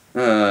Snob.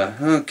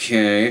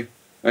 Okay.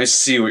 I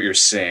see what you're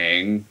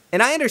saying.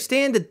 And I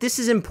understand that this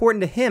is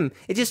important to him.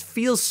 It just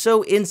feels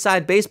so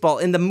inside baseball,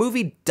 and the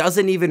movie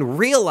doesn't even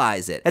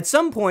realize it. At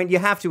some point, you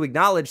have to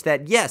acknowledge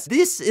that, yes,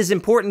 this is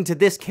important to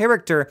this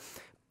character,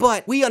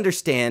 but we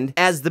understand,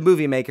 as the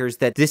movie makers,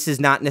 that this is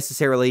not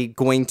necessarily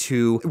going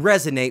to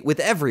resonate with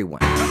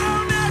everyone.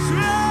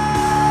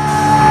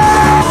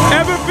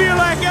 Ever feel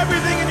like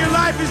everything in your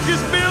life is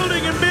just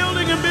building and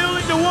building and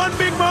building to one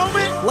big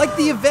moment? Like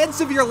the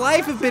events of your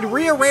life have been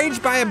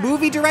rearranged by a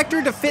movie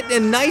director to fit in a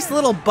nice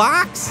little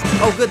box?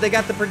 Oh good, they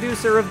got the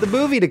producer of the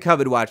movie to come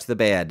and watch the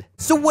band.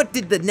 So what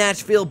did the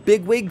Nashville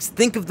bigwigs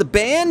think of the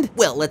band?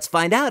 Well, let's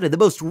find out in the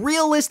most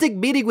realistic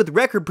meeting with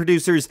record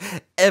producers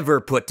ever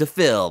put to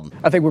film.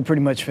 I think we're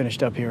pretty much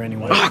finished up here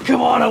anyway. Oh,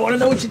 come on, I want to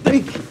know what you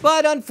think.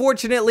 But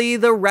unfortunately,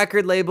 the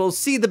record labels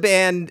see the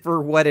band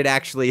for what it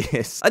actually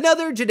is.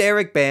 Another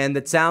generic band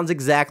that sounds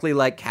exactly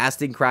like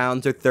Casting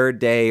Crowns or Third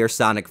Day or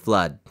Sonic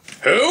Flood.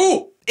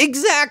 Who?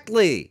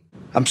 Exactly!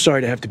 I'm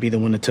sorry to have to be the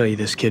one to tell you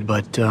this, kid,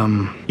 but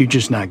you're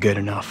just not good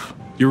enough.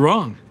 You're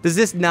wrong. Does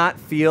this not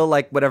feel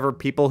like whatever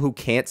people who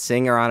can't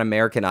sing are on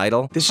American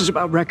Idol? This is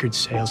about record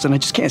sales, and I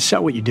just can't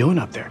sell what you're doing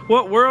up there.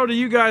 What world are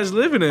you guys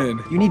living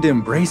in? You need to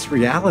embrace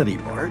reality,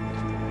 Bart.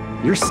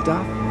 Your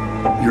stuff.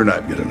 You're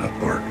not good enough,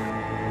 Bart.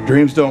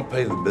 Dreams don't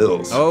pay the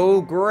bills.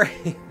 Oh,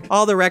 great.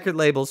 All the record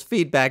labels'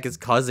 feedback is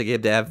causing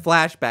him to have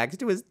flashbacks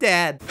to his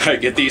dad. I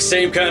get these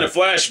same kind of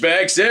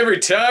flashbacks every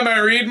time I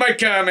read my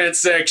comment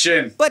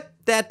section. But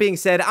that being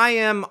said, I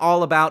am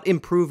all about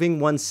improving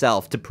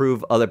oneself to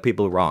prove other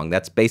people wrong.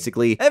 That's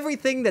basically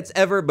everything that's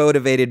ever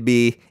motivated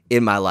me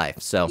in my life.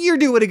 So you're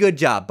doing a good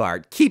job,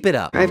 Bart. Keep it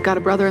up. I've got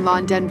a brother-in-law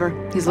in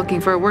Denver. He's looking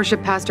for a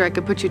worship pastor. I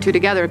could put you two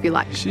together if you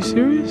like. Is she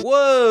serious?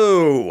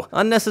 Whoa!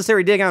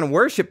 Unnecessary dig on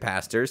worship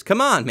pastors. Come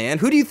on, man.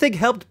 Who do you think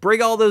helped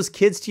bring all those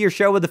kids to your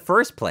show in the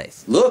first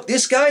place? Look,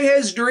 this guy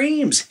has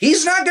dreams.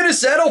 He's not gonna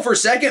settle for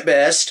second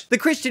best. The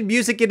Christian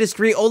music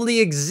industry only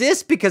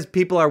exists because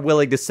people are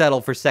willing to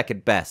settle for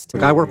second best.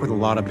 Look, I work with a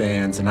lot of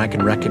bands, and I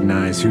can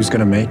recognize who's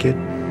gonna make it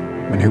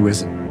and who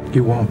isn't.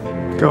 You won't.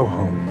 Go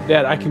home.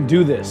 Dad, I can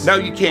do this. No,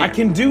 you can't. I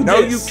can do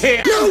No, this. you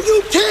can't. No,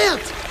 you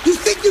can't! You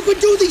think you can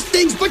do these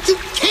things, but you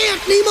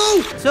can't,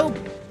 Nemo! So,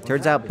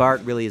 turns out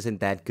Bart really isn't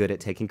that good at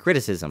taking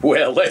criticism.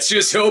 Well, let's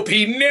just hope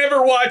he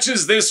never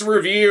watches this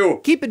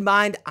review. Keep in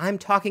mind, I'm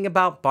talking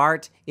about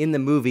Bart in the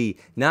movie,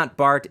 not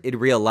Bart in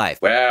real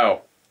life.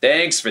 Wow,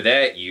 thanks for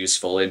that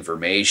useful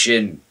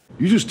information.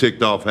 You just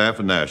ticked off half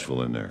of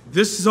Nashville in there.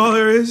 This is all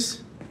there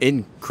is?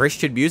 In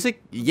Christian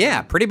music?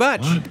 Yeah, pretty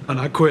much. What? And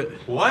I quit.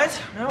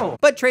 What? No.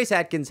 But Trace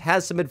Adkins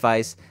has some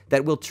advice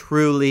that will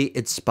truly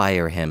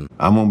inspire him.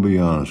 I'm gonna be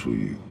honest with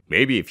you.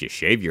 Maybe if you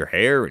shave your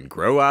hair and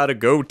grow out a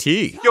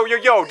goatee.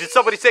 Yo, did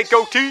somebody say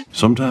goatee?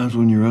 Sometimes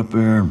when you're up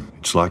there,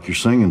 it's like you're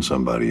singing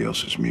somebody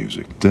else's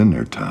music. Then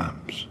there are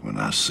times when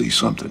I see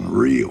something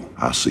real.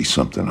 I see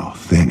something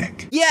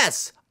authentic.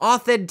 Yes!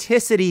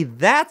 Authenticity,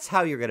 that's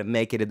how you're gonna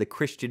make it in the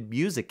Christian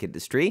music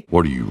industry.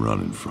 What are you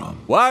running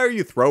from? Why are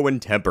you throwing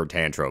temper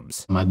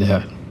tantrums? My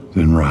dad.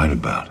 Then write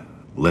about it.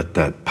 Let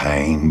that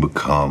pain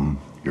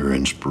become your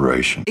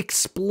inspiration.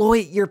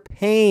 Exploit your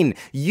pain.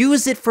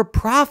 Use it for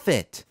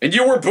profit. And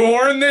you were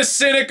born this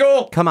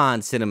cynical? Come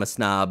on, cinema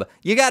snob.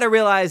 You gotta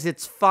realize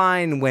it's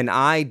fine when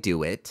I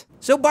do it.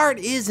 So Bart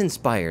is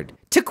inspired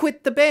to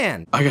quit the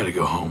band. I gotta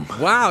go home.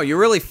 Wow, you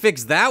really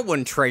fixed that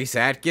one, Trace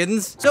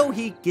Adkins. So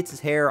he gets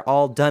his hair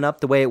all done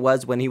up the way it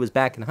was when he was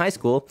back in high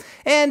school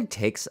and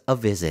takes a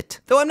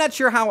visit. Though I'm not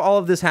sure how all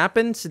of this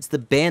happened since the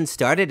band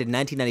started in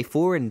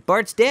 1994 and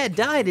Bart's dad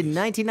died in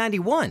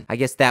 1991. I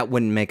guess that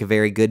wouldn't make a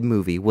very good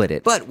movie, would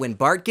it? But when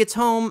Bart gets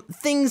home,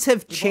 things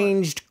have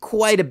changed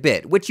quite a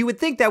bit, which you would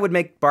think that would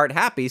make Bart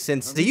happy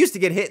since he used to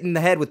get hit in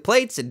the head with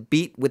plates and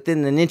beat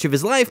within an inch of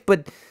his life,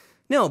 but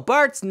no,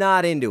 Bart's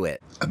not into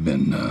it. I've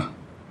been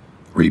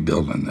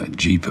rebuilding that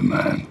Jeep of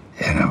mine,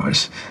 and I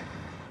was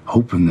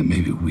hoping that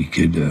maybe we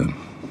could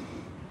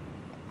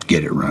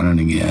get it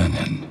running again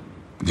and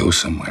go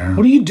somewhere.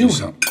 What are you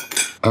doing?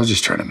 I was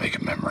just trying to make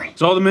a memory.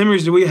 So all the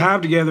memories that we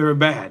have together are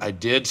bad. I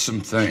did some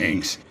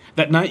things.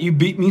 That night you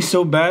beat me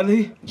so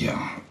badly?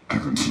 Yeah, I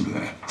remember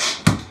that.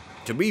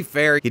 To be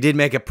fair, he did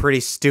make a pretty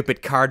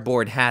stupid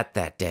cardboard hat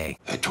that day.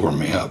 It tore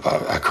me up.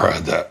 I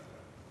cried that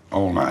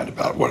all night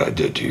about what I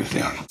did to you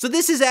then. So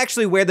this is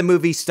actually where the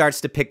movie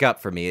starts to pick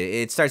up for me.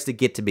 It starts to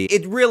get to me.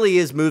 It really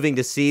is moving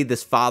to see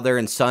this father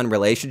and son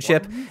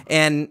relationship.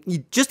 And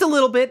just a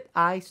little bit,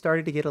 I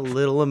started to get a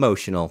little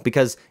emotional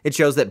because it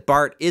shows that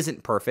Bart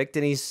isn't perfect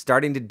and he's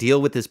starting to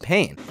deal with his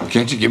pain.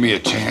 Can't you give me a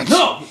chance?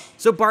 No!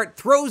 So Bart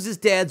throws his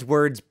dad's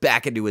words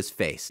back into his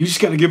face. You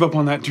just gotta give up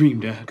on that dream,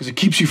 Dad, because it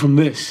keeps you from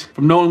this,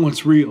 from knowing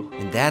what's real.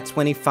 And that's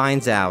when he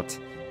finds out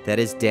that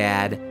his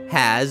dad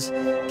has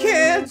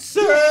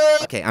cancer!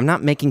 Okay, I'm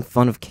not making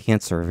fun of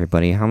cancer,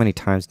 everybody. How many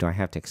times do I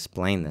have to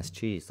explain this?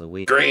 Jeez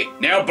Louise. Great,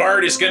 now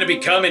Bart is gonna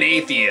become an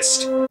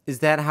atheist. Is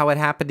that how it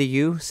happened to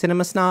you,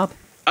 cinema snob?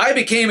 I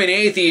became an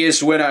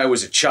atheist when I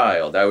was a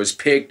child. I was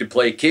picked to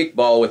play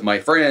kickball with my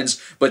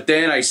friends, but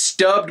then I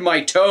stubbed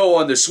my toe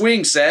on the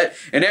swing set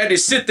and had to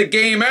sit the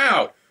game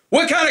out.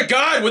 What kind of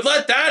God would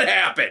let that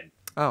happen?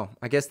 Oh,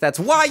 I guess that's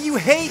why you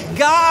hate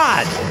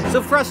God!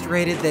 So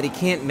frustrated that he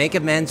can't make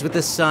amends with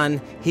his son,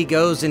 he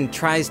goes and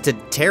tries to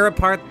tear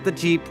apart the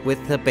Jeep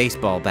with a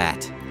baseball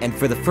bat. And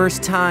for the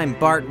first time,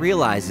 Bart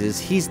realizes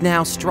he's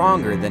now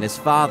stronger than his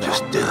father.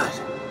 Just do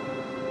it.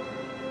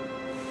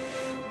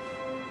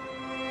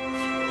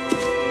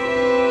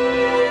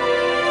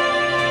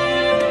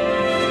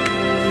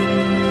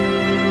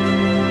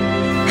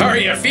 Are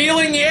you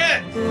feeling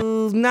yet?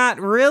 Not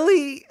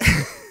really.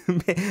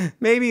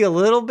 Maybe a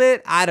little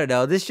bit. I don't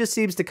know. This just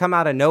seems to come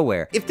out of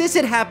nowhere. If this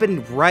had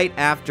happened right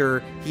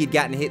after he had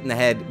gotten hit in the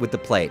head with the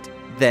plate,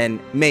 then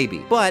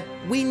maybe. But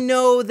we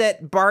know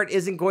that Bart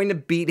isn't going to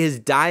beat his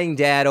dying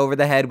dad over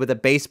the head with a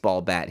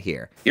baseball bat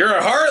here. You're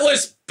a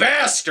heartless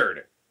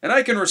bastard, and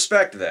I can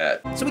respect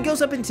that. So he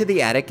goes up into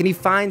the attic and he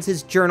finds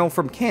his journal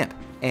from camp.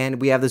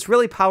 And we have this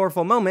really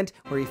powerful moment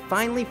where he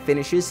finally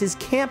finishes his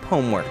camp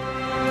homework.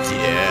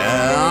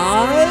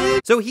 Yeah.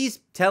 So he's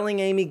telling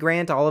Amy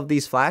Grant all of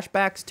these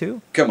flashbacks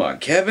too? Come on,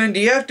 Kevin, do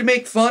you have to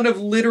make fun of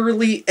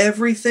literally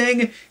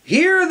everything?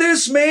 Here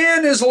this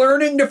man is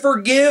learning to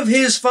forgive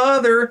his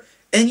father,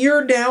 and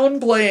you're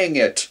downplaying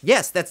it.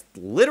 Yes, that's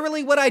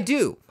literally what I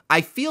do.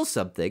 I feel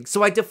something,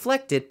 so I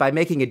deflect it by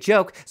making a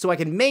joke so I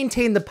can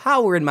maintain the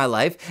power in my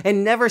life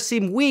and never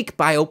seem weak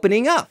by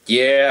opening up.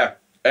 Yeah,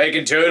 I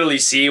can totally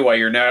see why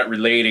you're not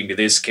relating to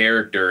this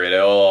character at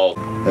all.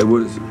 Hey,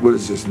 what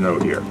is this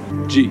note here?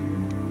 G.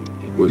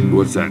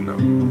 What's that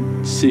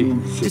note? C.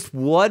 Just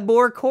one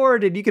more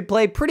chord and you could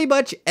play pretty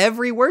much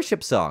every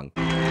worship song.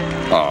 Oh,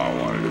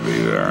 I wanted to be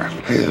there.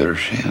 Hey there,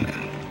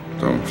 Shannon.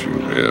 Don't you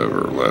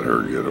ever let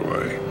her get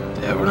away.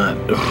 Yeah, we're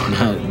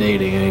not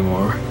dating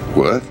anymore.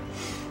 What?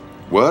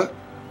 What?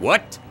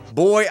 What?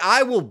 Boy,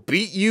 I will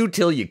beat you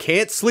till you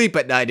can't sleep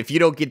at night if you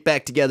don't get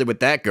back together with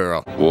that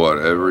girl.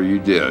 Whatever you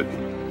did,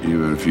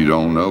 even if you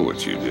don't know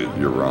what you did,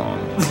 you're wrong.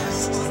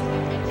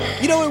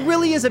 You know, it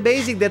really is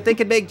amazing that they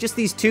could make just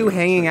these two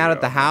hanging out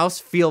at the house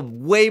feel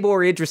way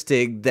more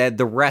interesting than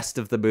the rest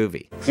of the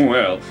movie.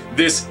 Well,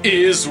 this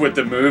is what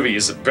the movie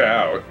is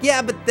about.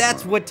 Yeah, but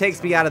that's what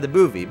takes me out of the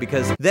movie,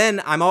 because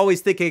then I'm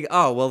always thinking,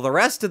 oh, well, the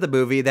rest of the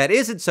movie that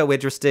isn't so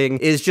interesting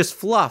is just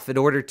fluff in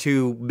order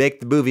to make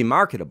the movie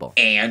marketable.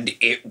 And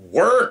it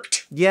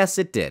worked. Yes,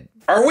 it did.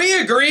 Are we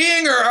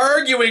agreeing or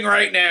arguing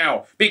right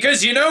now?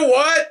 Because you know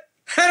what?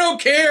 I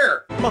don't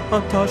care.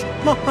 Montage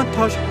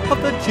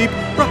of the Jeep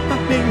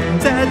running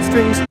sad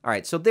strings. All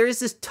right, so there is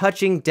this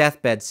touching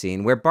deathbed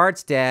scene where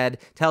Bart's dad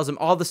tells him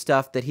all the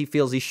stuff that he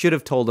feels he should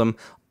have told him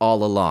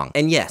all along.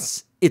 And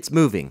yes, it's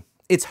moving.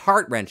 It's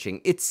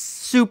heart-wrenching. It's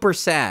super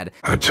sad.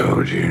 I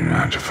told you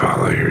not to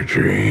follow your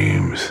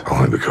dreams,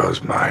 only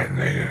because mine,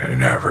 they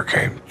never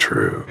came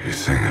true. You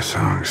sing a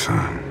song,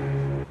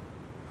 son.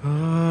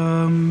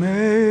 Amazing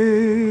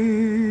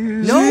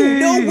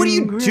No, what are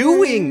you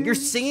doing? You're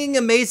singing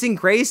Amazing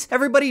Grace?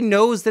 Everybody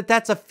knows that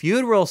that's a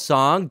funeral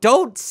song.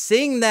 Don't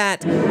sing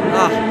that.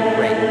 Ah,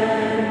 great.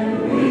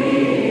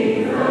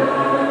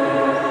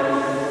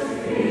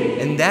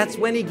 And that's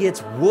when he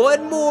gets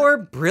one more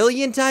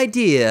brilliant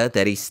idea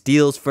that he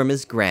steals from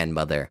his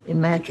grandmother.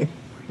 Imagine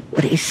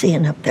what he's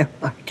seeing up there,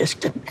 Bart.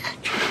 Just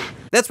imagine.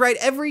 That's right,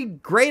 every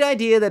great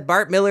idea that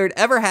Bart Millard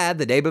ever had,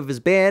 the name of his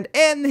band,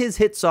 and his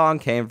hit song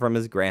came from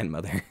his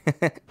grandmother.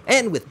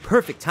 And with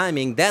perfect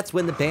timing, that's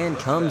when the band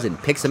comes and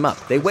picks him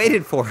up. They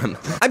waited for him.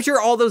 I'm sure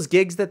all those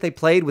gigs that they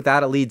played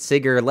without a lead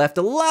singer left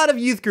a lot of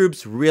youth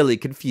groups really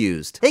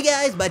confused. Hey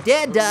guys, my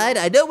dad died.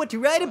 I know what to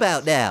write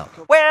about now.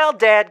 Well,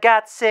 Dad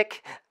got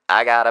sick.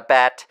 I got a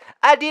bat.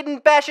 I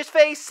didn't bash his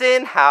face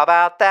in. How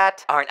about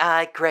that? Aren't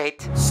I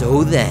great?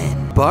 So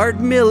then, Bart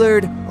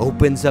Millard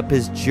opens up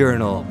his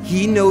journal.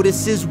 He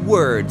notices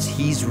words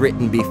he's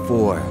written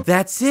before.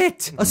 That's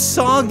it! A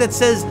song that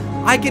says,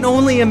 I can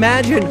only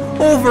imagine,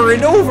 over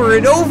and over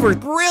and over.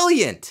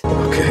 Brilliant!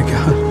 Okay,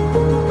 God.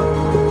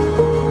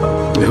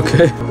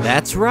 Okay.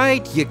 That's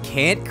right, you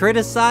can't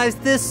criticize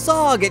this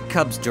song. It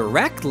comes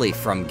directly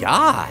from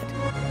God.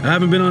 I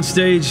haven't been on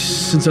stage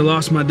since I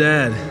lost my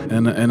dad,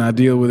 and I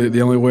deal with it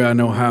the only way I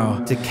know how.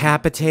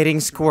 Decapitating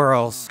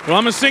squirrels. Well,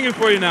 I'm gonna sing it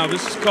for you now.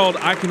 This is called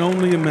I Can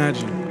Only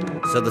Imagine.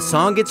 So the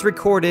song gets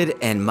recorded,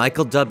 and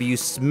Michael W.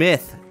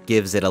 Smith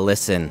gives it a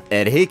listen.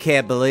 And he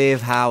can't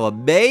believe how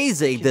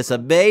amazing this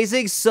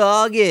amazing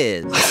song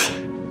is.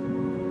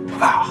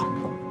 Wow.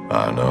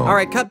 I know. All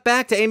right, cut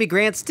back to Amy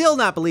Grant still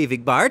not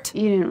believing Bart.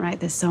 You didn't write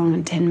this song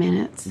in 10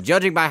 minutes.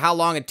 Judging by how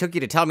long it took you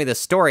to tell me the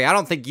story, I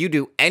don't think you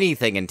do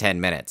anything in 10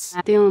 minutes.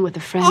 Dealing with a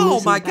friend.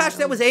 Oh my gosh,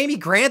 that was Amy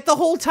Grant the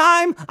whole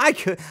time? I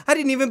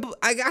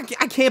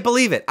can't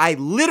believe it. I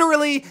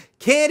literally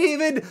can't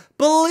even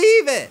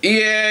believe it.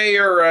 Yeah,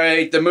 you're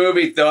right. The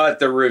movie thought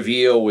the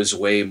reveal was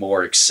way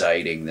more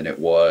exciting than it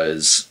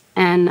was.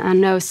 And I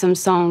know some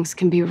songs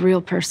can be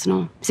real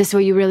personal. Is this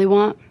what you really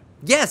want?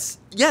 Yes,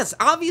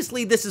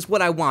 obviously this is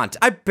what I want.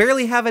 I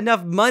barely have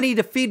enough money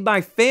to feed my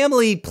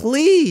family,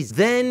 please.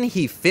 Then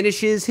he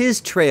finishes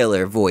his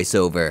trailer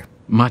voiceover.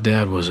 My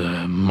dad was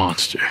a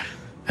monster,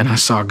 and I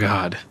saw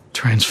God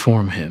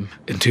transform him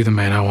into the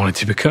man I wanted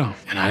to become,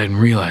 and I didn't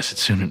realize it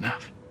soon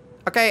enough.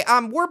 Okay,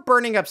 we're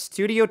burning up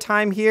studio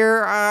time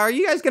here. Are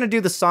you guys gonna do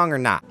the song or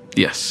not?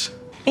 Yes.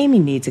 Amy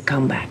needs a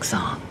comeback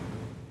song.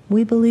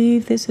 We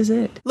believe this is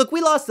it. Look,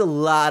 we lost a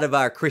lot of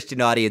our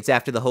Christian audience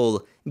after the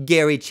whole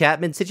Gary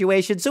Chapman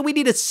situation, so we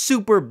need a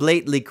super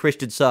blatantly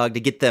Christian song to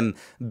get them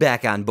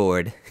back on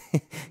board.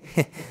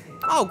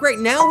 Oh, great,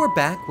 now we're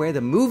back where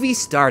the movie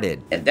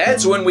started. And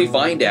that's when we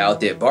find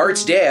out that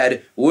Bart's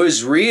dad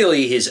was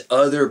really his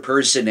other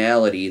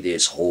personality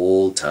this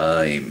whole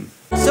time.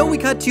 So we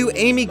cut to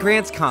Amy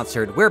Grant's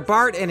concert, where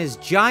Bart and his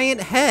giant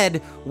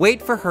head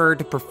wait for her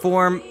to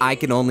perform I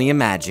Can Only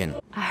Imagine.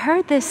 I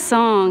heard this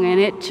song and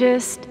it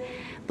just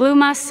blew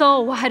my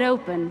soul wide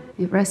open.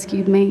 It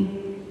rescued me.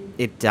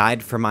 It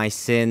died for my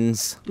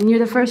sins. And you're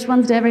the first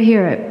ones to ever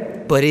hear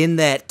it. But in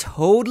that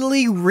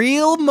totally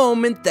real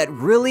moment that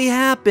really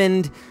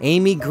happened,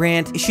 Amy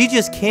Grant, she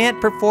just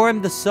can't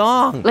perform the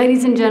song.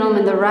 Ladies and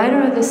gentlemen, the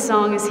writer of this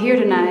song is here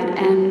tonight,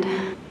 and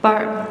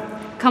Bart,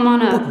 come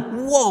on up.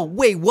 Whoa,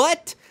 wait,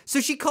 what?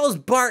 So she calls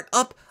Bart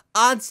up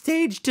on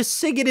stage to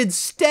sing it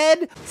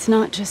instead? It's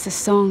not just a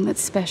song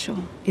that's special,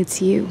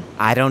 it's you.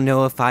 I don't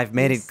know if I've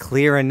made it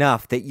clear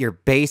enough that you're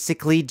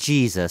basically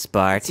Jesus,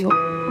 Bart.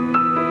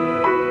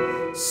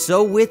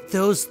 So with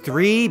those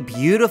 3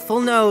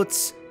 beautiful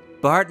notes,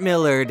 Bart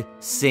Millard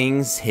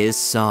sings his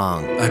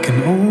song. I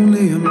can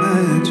only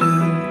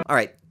imagine. All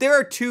right, there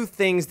are 2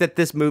 things that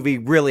this movie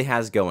really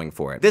has going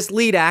for it. This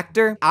lead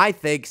actor, I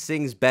think,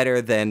 sings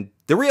better than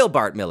the real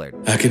Bart Millard.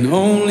 I can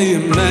only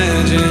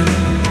imagine.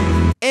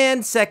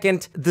 And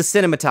second, the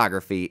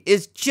cinematography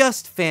is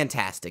just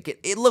fantastic.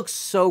 It looks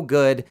so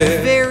good.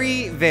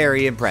 Very,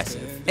 very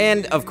impressive.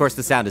 And of course,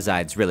 the sound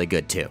design's really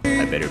good too.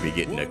 I better be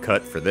getting a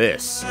cut for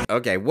this.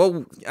 Okay,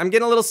 well, I'm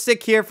getting a little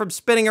sick here from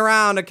spinning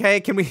around,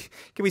 okay? Can we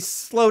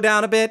slow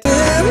down a bit?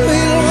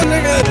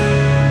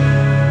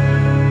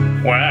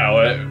 Wow,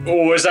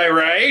 was I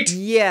right?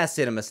 Yeah,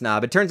 Cinema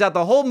Snob. It turns out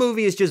the whole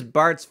movie is just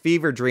Bart's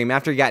fever dream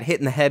after he got hit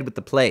in the head with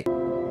the plate.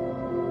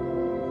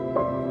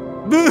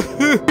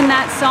 And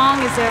that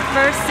song is their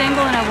first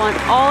single, and I want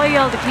all of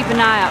y'all to keep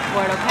an eye out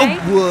for it, okay?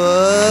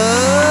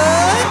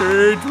 What?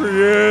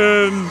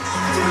 Adrian!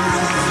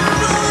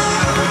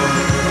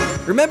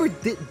 Remember,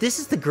 this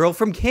is the girl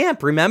from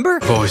camp, remember?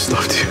 I've always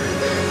loved you.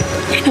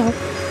 You know.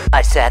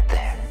 I sat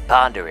there,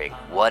 pondering,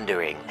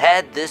 wondering,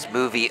 had this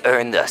movie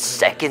earned the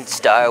 2nd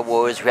Star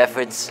Wars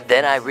reference?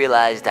 Then I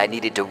realized I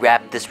needed to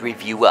wrap this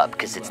review up,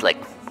 because it's like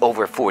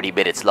over 40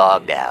 minutes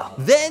long now.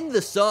 Then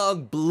the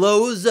song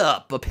blows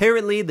up,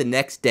 apparently the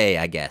next day,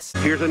 I guess.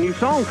 Here's a new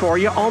song for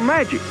you on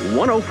Magic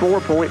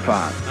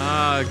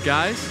 104.5.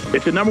 Guys?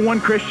 It's the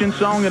 #1 Christian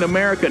song in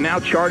America, now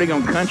charting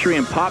on country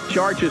and pop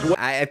charts as well.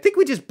 I think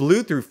we just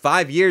blew through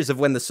 5 years of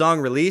when the song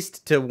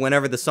released to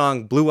whenever the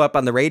song blew up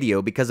on the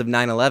radio because of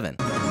 9/11.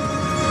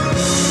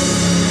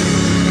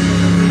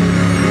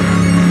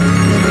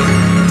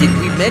 Did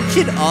we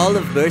mention all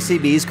of Mercy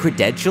Me's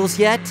credentials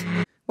yet?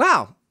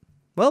 Wow.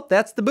 Well,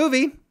 that's the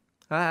movie.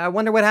 I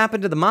wonder what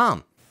happened to the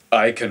mom.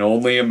 I can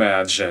only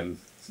imagine.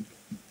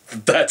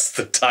 That's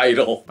the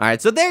title. All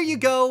right, so there you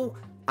go.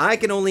 I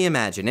Can Only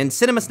Imagine. And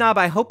Cinema Snob,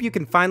 I hope you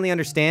can finally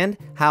understand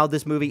how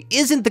this movie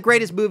isn't the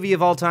greatest movie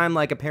of all time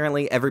like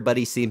apparently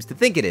everybody seems to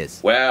think it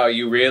is. Wow,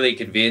 you really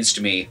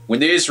convinced me. When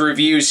this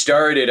review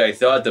started, I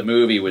thought the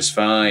movie was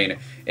fine.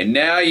 And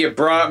now you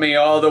brought me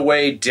all the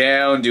way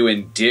down to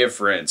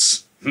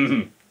indifference.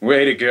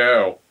 Way to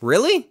go.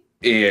 Really?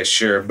 Yeah,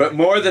 sure. But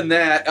more than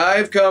that,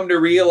 I've come to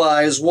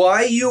realize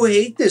why you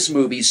hate this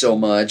movie so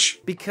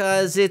much.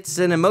 Because it's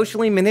an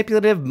emotionally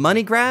manipulative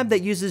money grab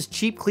that uses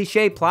cheap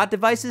cliche plot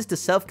devices to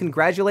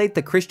self-congratulate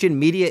the Christian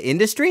media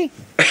industry?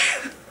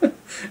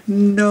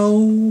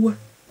 No.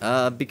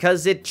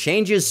 Because it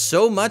changes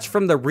so much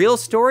from the real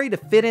story to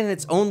fit in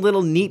its own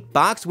little neat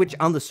box, which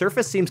on the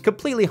surface seems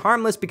completely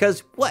harmless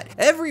because, what?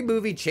 Every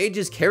movie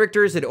changes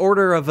characters in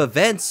order of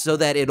events so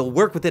that it'll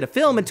work within a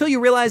film until you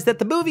realize that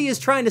the movie is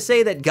trying to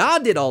say that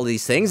God did all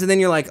these things, and then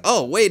you're like,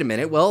 oh, wait a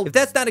minute, well, if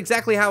that's not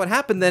exactly how it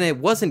happened, then it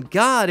wasn't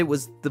God, it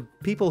was the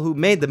people who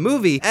made the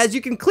movie, as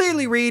you can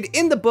clearly read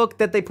in the book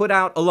that they put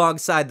out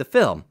alongside the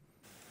film.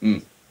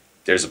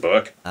 There's a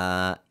book?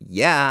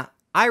 Yeah.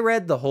 I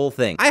read the whole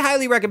thing. I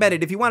highly recommend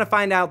it if you want to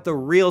find out the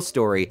real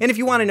story, and if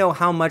you want to know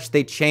how much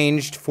they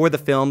changed for the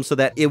film so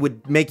that it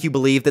would make you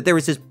believe that there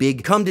was this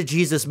big come to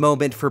Jesus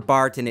moment for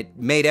Bart and it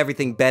made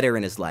everything better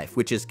in his life,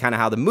 which is kind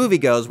of how the movie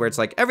goes, where it's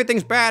like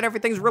everything's bad,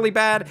 everything's really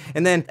bad,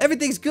 and then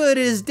everything's good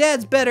and his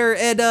dad's better,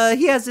 and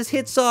he has this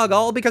hit song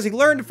all because he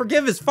learned to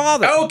forgive his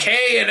father.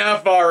 Okay,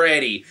 enough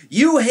already.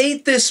 You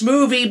hate this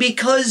movie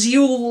because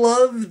you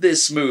love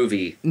this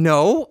movie.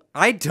 No,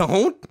 I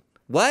don't.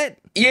 What?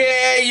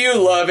 Yeah, you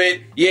love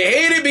it. You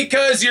hate it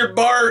because you're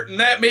Bart, and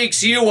that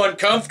makes you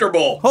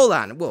uncomfortable. Hold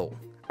on, whoa.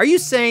 Are you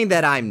saying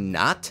that I'm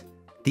not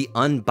the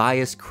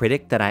unbiased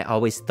critic that I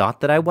always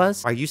thought that I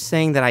was? Are you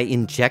saying that I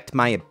inject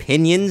my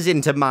opinions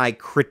into my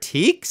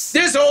critiques?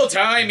 This whole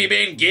time you've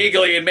been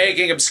giggly and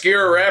making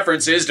obscure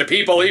references to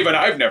people even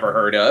I've never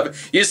heard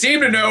of. You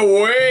seem to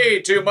know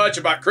way too much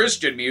about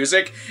Christian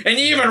music, and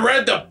you even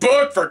read the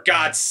book, for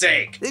God's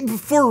sake.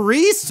 For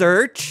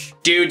research?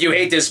 Dude, you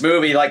hate this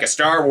movie like a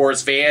Star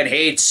Wars fan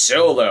hates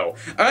Solo.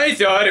 I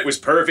thought it was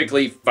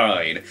perfectly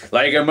fine.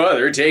 Like a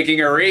mother taking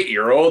her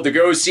 8-year-old to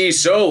go see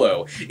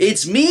Solo.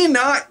 It's me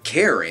not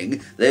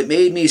caring that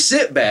made me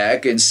sit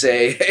back and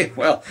say, hey,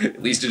 well,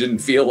 at least it didn't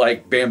feel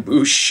like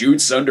bamboo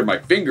shoots under my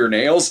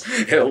fingernails.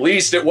 At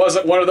least it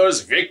wasn't one of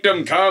those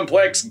victim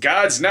complex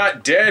God's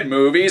Not Dead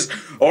movies,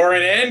 or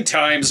an end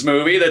times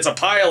movie that's a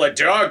pile of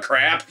dog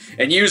crap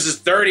and uses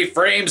 30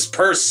 frames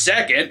per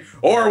second,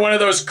 or one of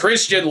those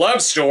Christian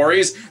love stories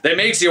that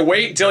makes you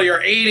wait until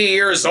you're 80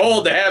 years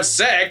old to have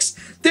sex.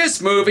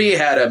 This movie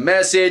had a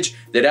message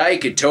that I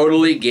could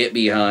totally get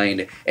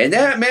behind, and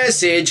that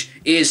message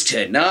is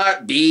to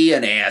not be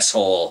an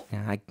asshole.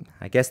 Yeah,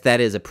 I guess that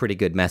is a pretty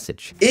good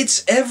message.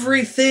 It's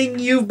everything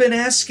you've been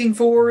asking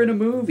for in a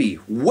movie.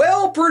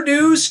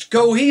 Well-produced,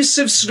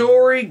 cohesive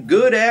story,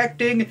 good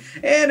acting,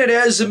 and it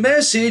has a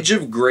message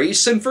of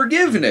grace and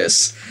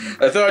forgiveness.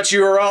 I thought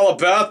you were all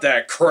about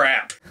that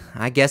crap.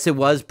 I guess it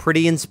was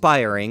pretty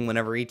inspiring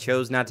whenever he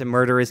chose not to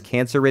murder his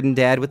cancer-ridden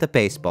dad with a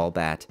baseball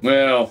bat.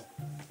 Well,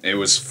 it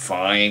was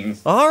fine.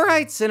 All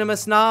right, Cinema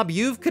Snob,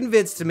 you've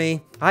convinced me.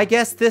 I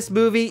guess this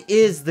movie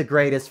is the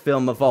greatest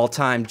film of all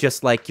time,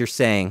 just like you're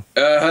saying.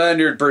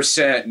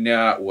 100%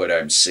 not what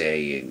I'm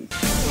saying.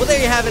 Well, there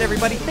you have it,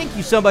 everybody. Thank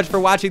you so much for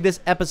watching this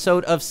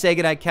episode of Say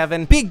Goodnight,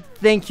 Kevin. Big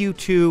thank you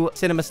to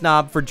Cinema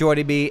Snob for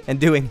joining me and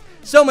doing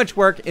so much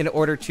work in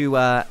order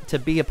to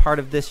be a part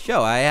of this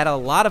show. I had a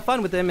lot of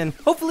fun with him, and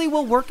hopefully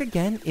we'll work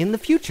again in the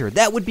future.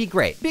 That would be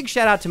great. Big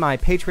shout out to my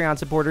Patreon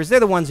supporters. They're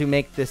the ones who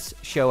make this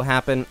show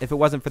happen. If it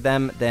wasn't for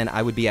them, then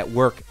I would be at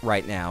work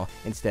right now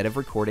instead of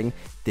recording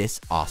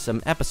this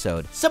awesome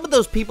episode. Some of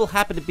those people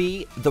happen to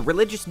be the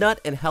Religious Nut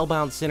and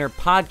Hellbound Sinner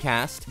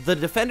podcast, the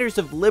Defenders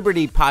of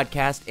Liberty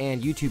podcast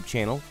and YouTube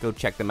channel. Go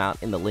check them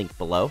out in the link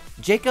below.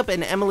 Jacob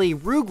and Emily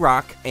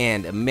Rugrock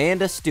and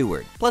Amanda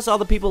Stewart. Plus all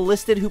the people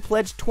listed who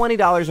pledged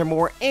 $20 or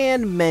more,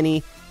 and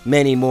many,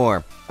 many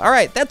more. All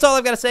right, that's all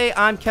I've got to say.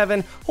 I'm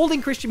Kevin,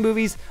 holding Christian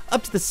movies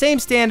up to the same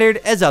standard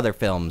as other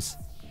films.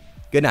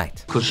 Good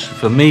night. Because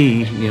for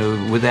me, you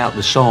know, without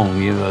the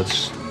song, you know,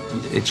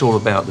 it's all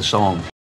about the song.